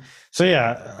 So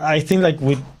yeah, I think like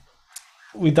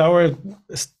with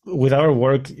our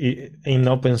work in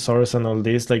open source and all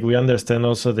this, like we understand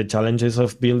also the challenges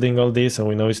of building all this, and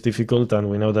we know it's difficult, and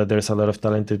we know that there's a lot of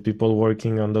talented people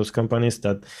working on those companies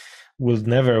that will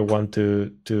never want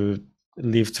to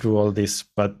live through all this,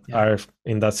 but are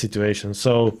in that situation.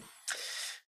 So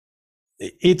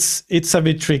it's a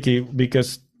bit tricky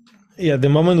because the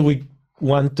moment we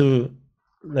want to,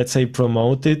 let's say,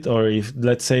 promote it, or if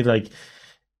let's say like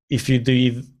if you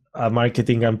did a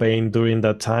marketing campaign during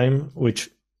that time, which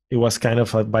it was kind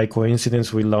of by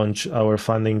coincidence, we launched our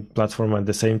funding platform at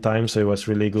the same time, so it was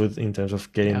really good in terms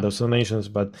of getting those donations.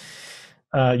 But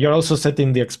you're also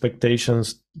setting the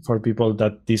expectations for people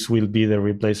that this will be the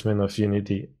replacement of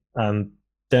Unity, and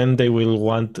then they will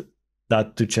want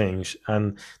that to change,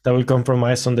 and that will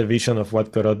compromise on the vision of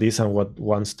what Godot is and what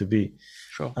wants to be.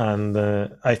 Sure. And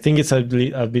I think it's a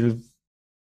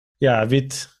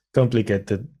bit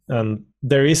complicated, and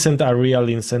there isn't a real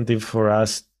incentive for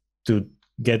us to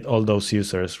get all those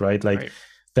users, right? Like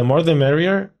the more the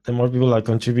merrier, the more people that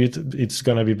contribute, it's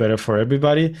going to be better for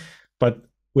everybody, but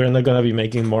we're not going to be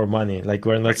making more money. Like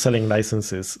we're not selling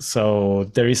licenses. So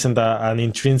there isn't an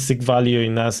intrinsic value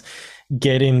in us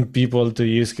getting people to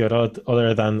use Godot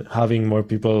other than having more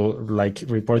people like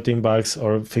reporting bugs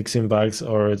or fixing bugs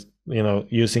or,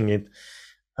 using it.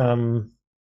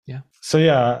 So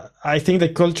yeah, I think the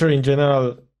culture in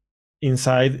general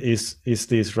inside is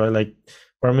this, right? Like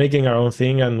we're making our own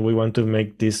thing and we want to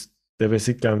make this the best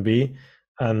it can be,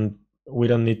 and we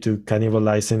don't need to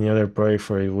cannibalize any other project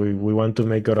for it. We want to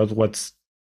make Godot what's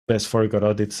best for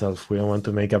Godot itself. We don't want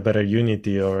to make a better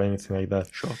Unity or anything like that.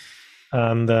 Sure.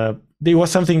 And it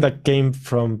was something that came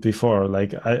from before.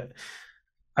 Like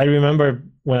I remember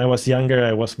when I was younger,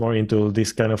 I was more into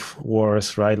this kind of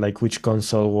wars, right? Like which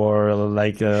console war,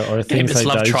 like or things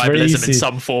like that. Tribalism in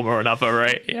some form or another,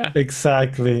 right? Yeah,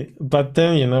 exactly. But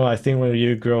then, I think when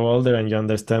you grow older and you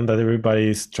understand that everybody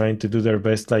is trying to do their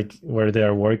best, like where they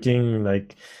are working,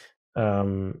 like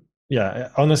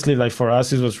honestly, like for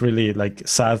us, it was really like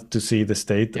sad to see the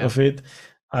state of it,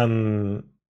 and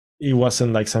it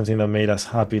wasn't like something that made us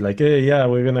happy. Like, hey, yeah,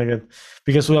 we're gonna get,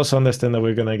 because we also understand that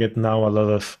we're gonna get now a lot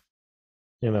of,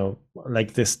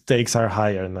 like the stakes are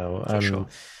higher now, For and sure.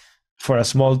 for a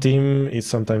small team, it's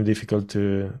sometimes difficult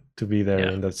to be there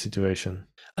Yeah. in that situation.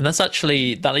 And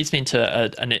that leads me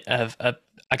into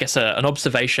I guess an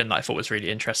observation that I thought was really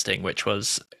interesting, which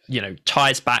was,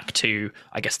 ties back to,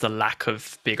 I guess, the lack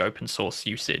of big open source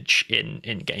usage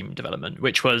in game development,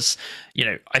 which was,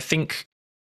 I think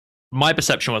my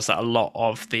perception was that a lot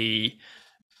of the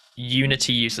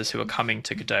Unity users who are coming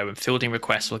to Godot and fielding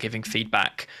requests or giving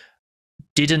feedback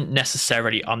didn't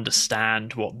necessarily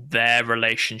understand what their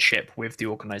relationship with the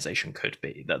organization could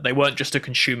be. That they weren't just a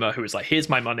consumer who was like, here's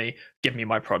my money, give me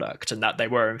my product. And that they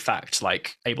were, in fact,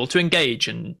 like able to engage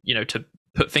and, to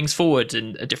put things forward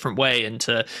in a different way, and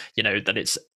to, that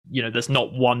it's, there's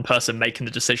not one person making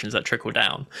the decisions that trickle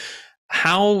down.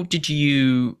 How did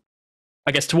you,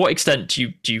 I guess, to what extent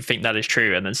do you think that is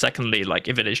true? And then secondly, like,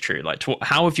 if it is true, like,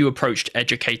 how have you approached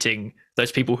educating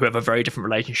those people who have a very different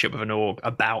relationship with an org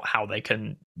about how they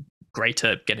can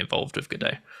greater get involved with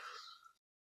Godot?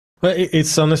 Well,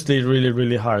 it's honestly really,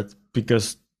 really hard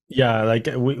because, yeah, like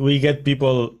we get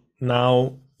people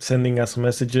now sending us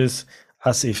messages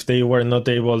as if they were not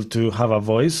able to have a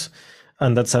voice.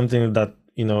 And that's something that,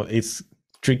 it's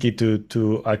tricky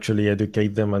to actually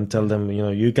educate them and tell them,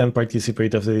 you can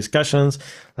participate of the discussions.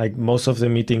 Like most of the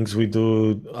meetings we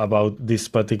do about these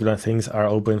particular things are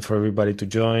open for everybody to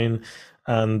join.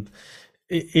 And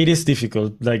it is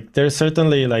difficult. Like there's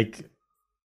certainly like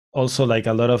also like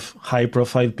a lot of high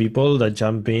profile people that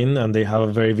jump in and they have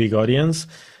a very big audience.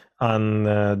 And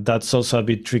that's also a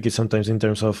bit tricky sometimes in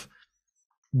terms of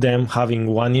them having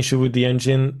one issue with the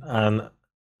engine and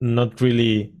not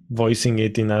really voicing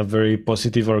it in a very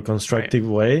positive or constructive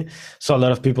way. So a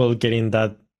lot of people getting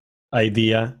that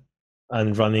idea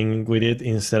and running with it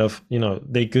instead of,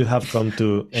 they could have come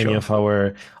to any Sure. of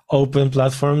our open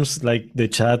platforms like the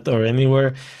chat or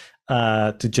anywhere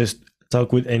to just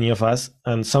talk with any of us.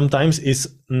 And sometimes it's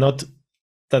not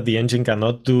that the engine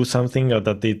cannot do something or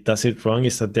that it does it wrong,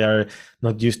 is that they are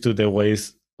not used to the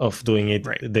ways of doing it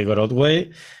the Godot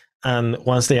way. And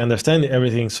once they understand it,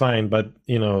 everything's fine. But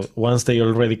once they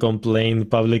already complained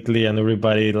publicly and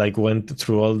everybody like went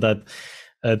through all that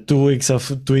 2 weeks of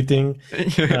tweeting,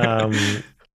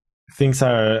 things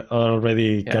are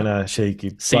already kind of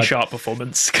shaky. C#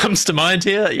 performance comes to mind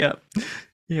here. Yeah.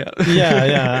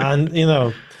 Yeah. And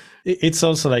it's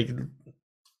also like,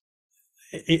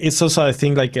 it's also, I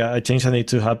think, like a change that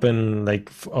needs to happen like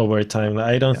over time.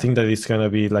 I don't think that it's going to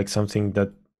be like something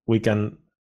that we can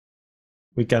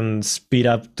speed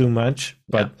up too much,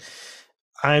 but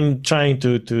I'm trying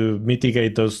to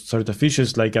mitigate those sort of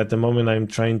issues. Like at the moment, I'm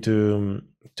trying to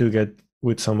get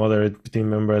with some other team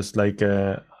members like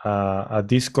a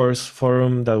discourse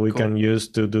forum that we can use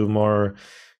to do more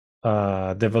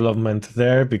development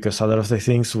there, because a lot of the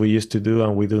things we used to do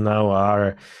and we do now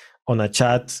are on a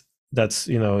chat that's,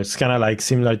 it's kind of like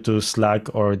similar to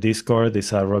Slack or Discord.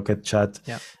 It's a Rocket chat.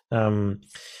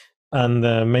 And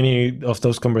many of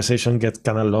those conversations get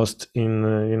kind of lost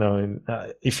in,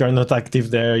 if you're not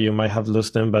active there, you might have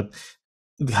lost them, but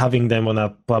having them on a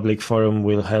public forum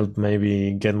will help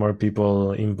maybe get more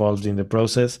people involved in the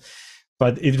process.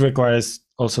 But it requires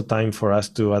also time for us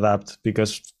to adapt,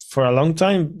 because for a long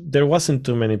time, there wasn't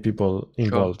too many people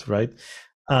involved, right?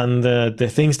 And the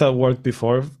things that worked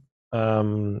before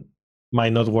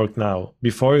might not work now.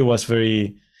 Before, it was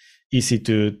very easy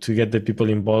to get the people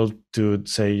involved to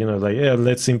say, like, yeah,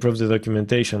 let's improve the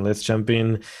documentation, let's jump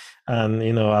in and,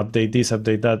 update this,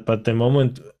 update that. But the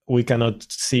moment we cannot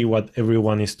see what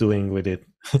everyone is doing with it.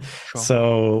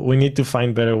 So we need to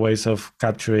find better ways of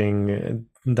capturing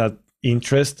that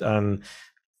interest and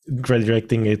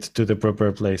redirecting it to the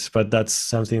proper place. But that's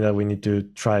something that we need to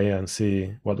try and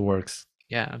see what works.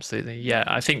 Yeah, absolutely. Yeah,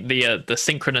 I think the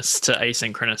synchronous to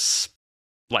asynchronous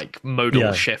like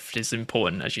modal shift is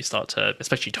important as you start to,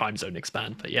 especially time zone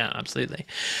expand. But yeah, absolutely.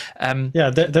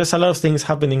 There's a lot of things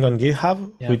happening on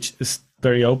GitHub, which is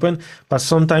very open, but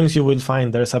sometimes you will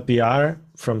find there's a PR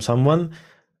from someone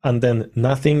and then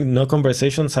nothing, no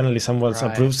conversation, suddenly someone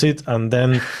approves it and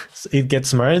then it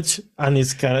gets merged. And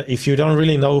it's kind of, if you don't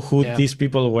really know who these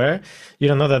people were, you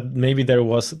don't know that maybe there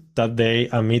was that day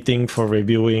a meeting for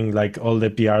reviewing like all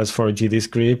the PRs for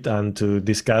GDScript and to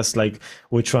discuss like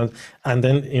which one, and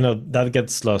then that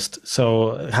gets lost.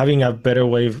 So having a better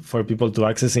way for people to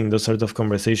accessing those sort of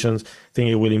conversations, I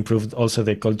think it will improve also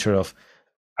the culture of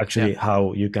actually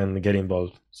how you can get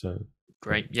involved. So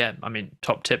Great. Yeah. I mean,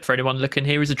 top tip for anyone looking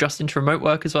here is adjusting to remote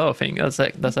work as well. I think that's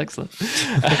excellent.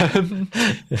 Um,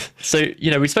 so,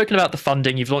 we've spoken about the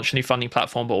funding. You've launched a new funding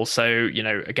platform, but also,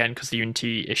 again, because the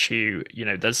Unity issue,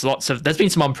 there's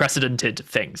been some unprecedented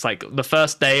things. Like the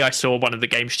first day I saw one of the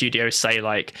game studios say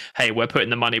like, hey, we're putting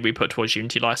the money we put towards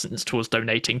Unity license towards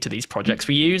donating to these projects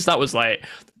we use. That was like,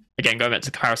 again, going back to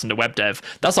comparison to web dev,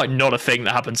 that's like not a thing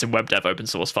that happens in web dev open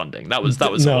source funding. That was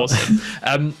No.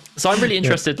 awesome. So I'm really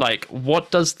interested, like,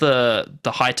 what does the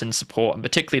heightened support and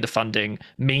particularly the funding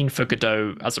mean for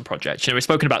Godot as a project? We've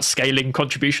spoken about scaling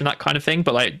contribution, that kind of thing,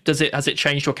 but like, has it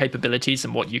changed your capabilities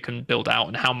and what you can build out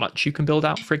and how much you can build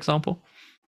out, for example?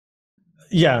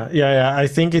 Yeah. I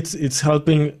think it's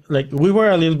helping. Like we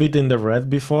were a little bit in the red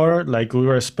before, like we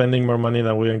were spending more money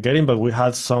than we were getting, but we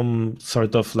had some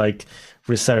sort of like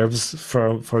reserves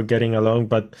for getting along.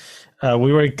 But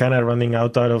we were kind of running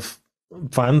out of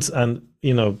funds, and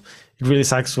it really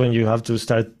sucks when you have to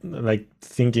start like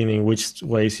thinking in which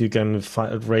ways you can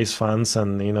raise funds,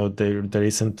 and there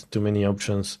isn't too many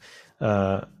options.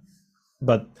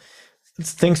 But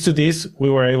thanks to this, we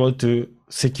were able to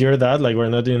secure that. Like we're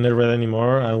not in the red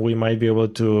anymore, and we might be able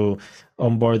to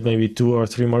onboard maybe 2 or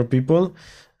 3 more people,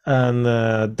 and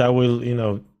that will,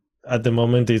 at the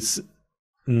moment it's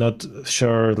not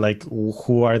sure like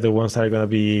who are the ones that are going to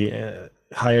be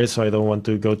hired, so I don't want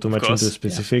to go too much into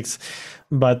specifics.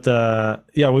 But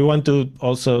we want to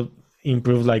also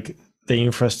improve like the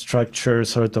infrastructure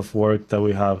sort of work that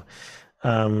we have.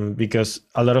 Because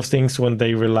a lot of things, when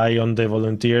they rely on the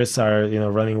volunteers, are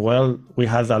running well. We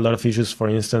had a lot of issues, for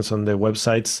instance, on the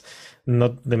websites,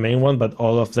 not the main one, but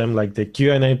all of them, like the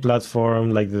Q&A platform,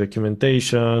 like the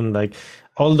documentation, like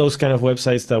all those kind of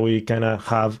websites that we kind of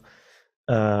have,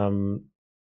 that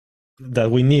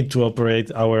we need to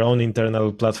operate our own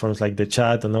internal platforms, like the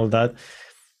chat and all that.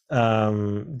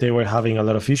 They were having a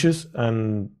lot of issues,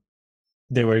 and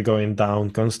they were going down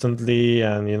constantly,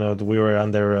 and we were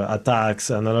under attacks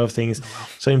and a lot of things. Wow.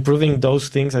 So improving those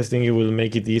things, I think it will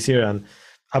make it easier. And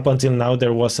up until now,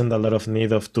 there wasn't a lot of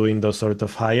need of doing those sort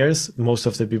of hires. Most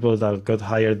of the people that got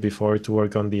hired before to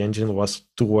work on the engine was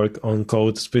to work on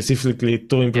code specifically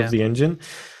to improve the engine.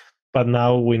 But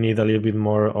now we need a little bit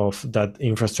more of that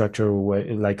infrastructure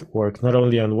like work, not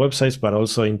only on websites, but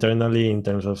also internally in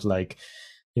terms of like,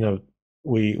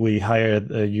 we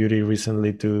hired Yuri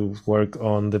recently to work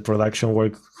on the production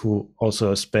work, who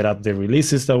also sped up the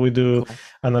releases that we do. Cool.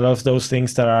 And a lot of those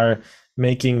things that are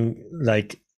making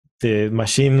like the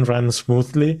machine run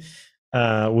smoothly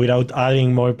without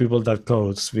adding more people that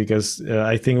codes, because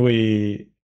I think we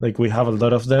have a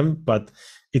lot of them, but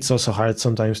it's also hard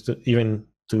sometimes to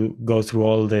go through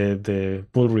all the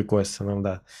pull requests and all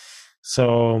that.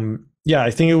 So I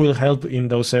think it will help in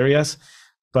those areas,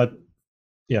 but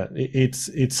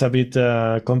it's a bit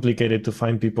complicated to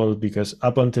find people, because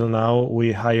up until now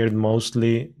we hired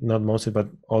not mostly, but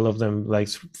all of them like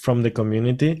from the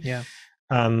community. Yeah.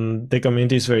 And the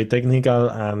community is very technical,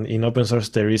 and in open source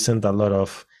there isn't a lot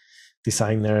of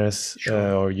designers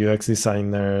or UX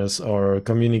designers or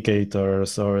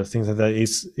communicators or things like that.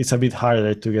 It's a bit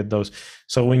harder to get those.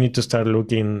 So we need to start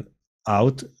looking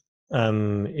out,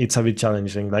 and it's a bit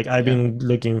challenging. Like I've been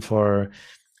looking for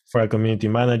a community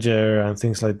manager and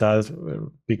things like that,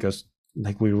 because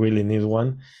like we really need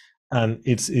one, and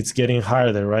it's getting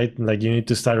harder, right? Like you need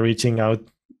to start reaching out,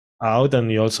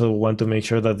 and you also want to make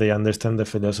sure that they understand the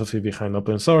philosophy behind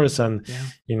open source and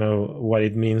what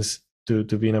it means to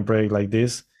be in a project like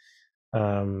this.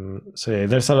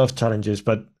 There's a lot of challenges,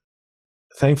 but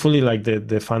thankfully like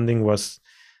the funding was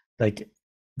like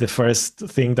the first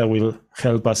thing that will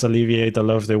help us alleviate a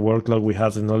lot of the workload we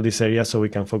have in all these areas, so we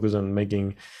can focus on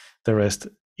making the rest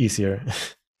easier.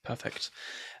 Perfect.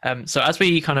 So as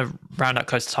we kind of round up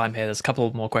close to time here, there's a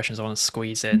couple more questions I want to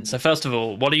squeeze in. So first of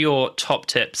all, what are your top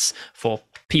tips for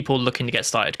people looking to get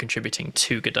started contributing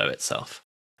to Godot itself?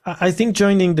 I think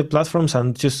joining the platforms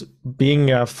and just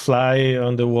being a fly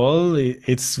on the wall,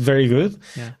 it's very good.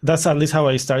 Yeah. That's at least how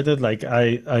I started. Like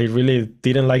I really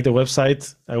didn't like the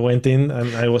website. I went in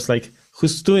and I was like,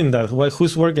 who's doing that?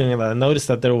 Who's working on that? I noticed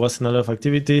that there was a lot of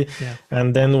activity. Yeah.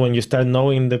 And then when you start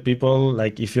knowing the people,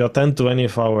 like if you attend to any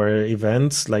of our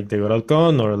events, like the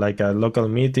GodotCon or like a local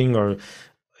meeting or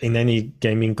in any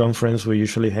gaming conference, we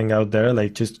usually hang out there,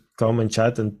 like just come and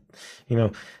chat, and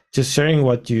just sharing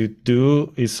what you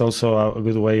do is also a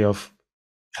good way of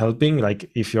helping. Like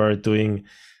if you are doing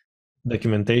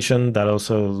documentation, that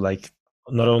also like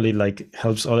not only like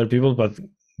helps other people, but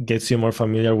gets you more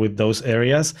familiar with those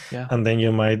areas. Yeah. And then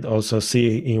you might also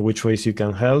see in which ways you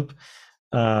can help.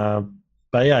 But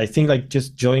I think like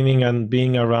just joining and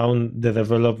being around the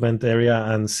development area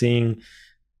and seeing,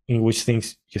 in which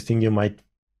things you think you might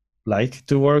like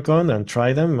to work on and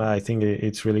try them, I think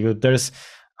it's really good. There's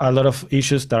a lot of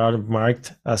issues that are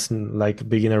marked as like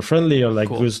beginner friendly or like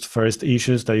Cool. good first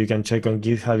issues that you can check on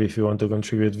GitHub if you want to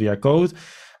contribute via code.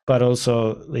 But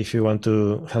also if you want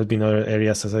to help in other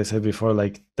areas, as I said before,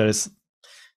 like there's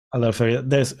a lot of areas.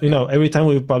 There's, every time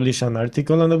we publish an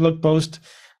article on the blog post,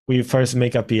 we first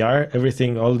make a PR.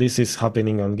 Everything, all this is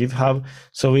happening on GitHub.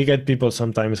 So we get people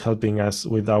sometimes helping us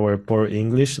with our poor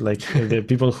English. Like the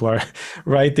people who are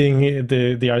writing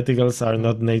the articles are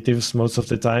not natives most of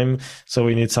the time. So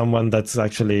we need someone that's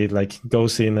actually like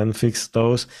goes in and fix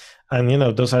those. And,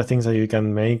 those are things that you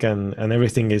can make, and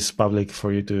everything is public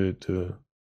for you to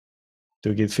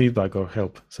give feedback or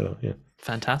help. So, yeah.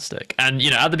 Fantastic. And,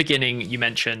 at the beginning, you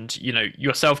mentioned,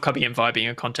 yourself coming in via being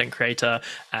a content creator.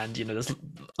 And, there's,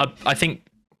 I think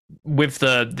with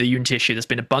the Unity issue, there's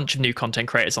been a bunch of new content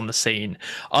creators on the scene.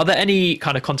 Are there any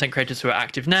kind of content creators who are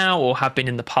active now or have been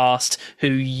in the past who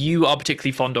you are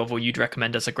particularly fond of or you'd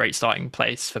recommend as a great starting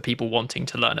place for people wanting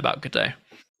to learn about Godot?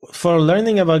 For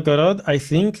learning about Godot, I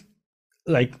think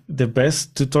like the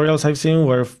best tutorials I've seen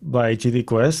were by GD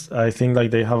Quest. I think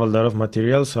like they have a lot of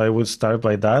material, so I would start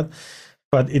by that.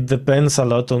 But it depends a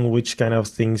lot on which kind of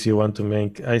things you want to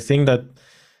make. I think that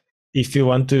if you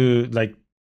want to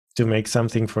make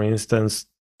something, for instance,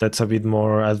 that's a bit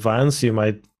more advanced, you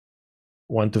might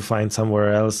want to find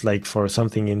somewhere else, like for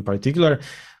something in particular.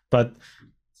 But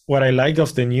what I like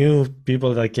of the new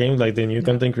people that came, like the new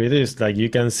content creators, like you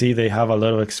can see they have a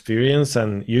lot of experience,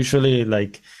 and usually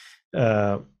like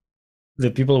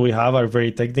the people we have are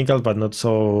very technical, but not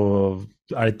so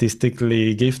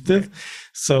artistically gifted.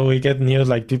 So we get new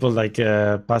like people like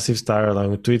Passive Star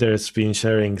on Twitter has been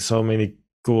sharing so many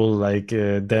cool like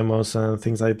demos and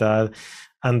things like that.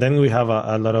 And then we have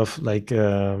a lot of like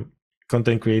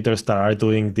content creators that are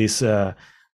doing this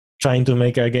trying to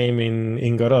make a game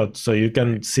in Godot. So you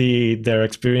can see their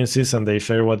experiences and they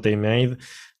share what they made.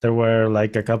 There were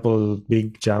like a couple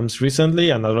big jams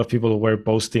recently, and a lot of people were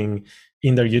posting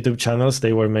in their YouTube channels.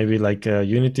 They were maybe like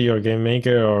Unity or Game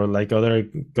Maker or like other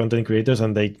content creators,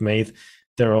 and they made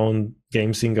their own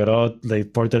games in Godot. They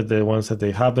ported the ones that they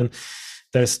have. And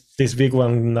there's this big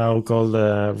one now called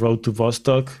Road to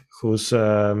Vostok, who's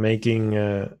making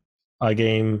a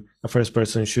game, a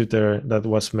first-person shooter that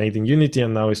was made in Unity,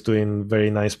 and now is doing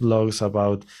very nice blogs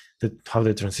about how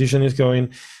the transition is going.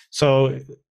 So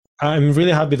I'm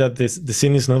really happy that the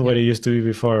scene is not what it used to be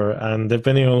before, and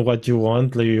depending on what you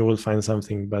want, like, you will find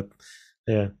something. But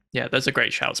yeah, those are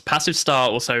great shouts. Passive Star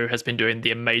also has been doing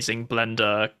the amazing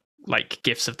Blender like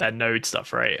gifs of their Node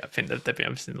stuff, right? I think that they've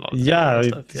been seeing a lot of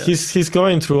stuff. Yeah. He's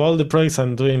going through all the projects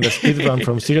and doing the speed run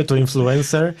from 0 to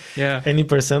influencer. Yeah, any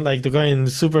percent, like they're going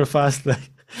super fast. Like,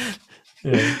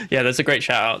 yeah, those are great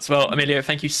shout outs. Well, Emilio,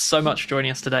 thank you so much for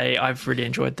joining us today. I've really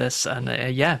enjoyed this, and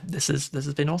this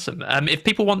has been awesome. If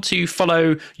people want to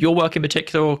follow your work in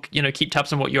particular, or keep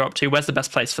tabs on what you're up to, where's the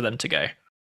best place for them to go?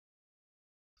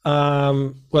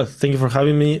 Well, thank you for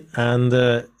having me. And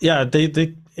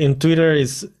they in Twitter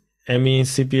is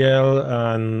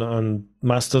EmiCPL, and on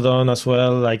Mastodon as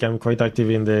well. Like I'm quite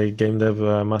active in the game dev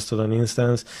Mastodon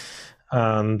instance,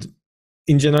 and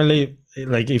in generally,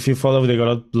 like if you follow the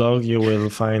Godot blog, you will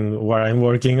find what I'm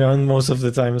working on most of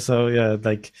the time. So yeah,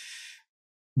 like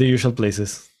the usual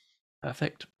places.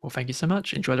 Perfect. Well, thank you so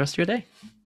much. Enjoy the rest of your day.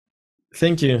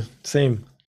 Thank you. Same.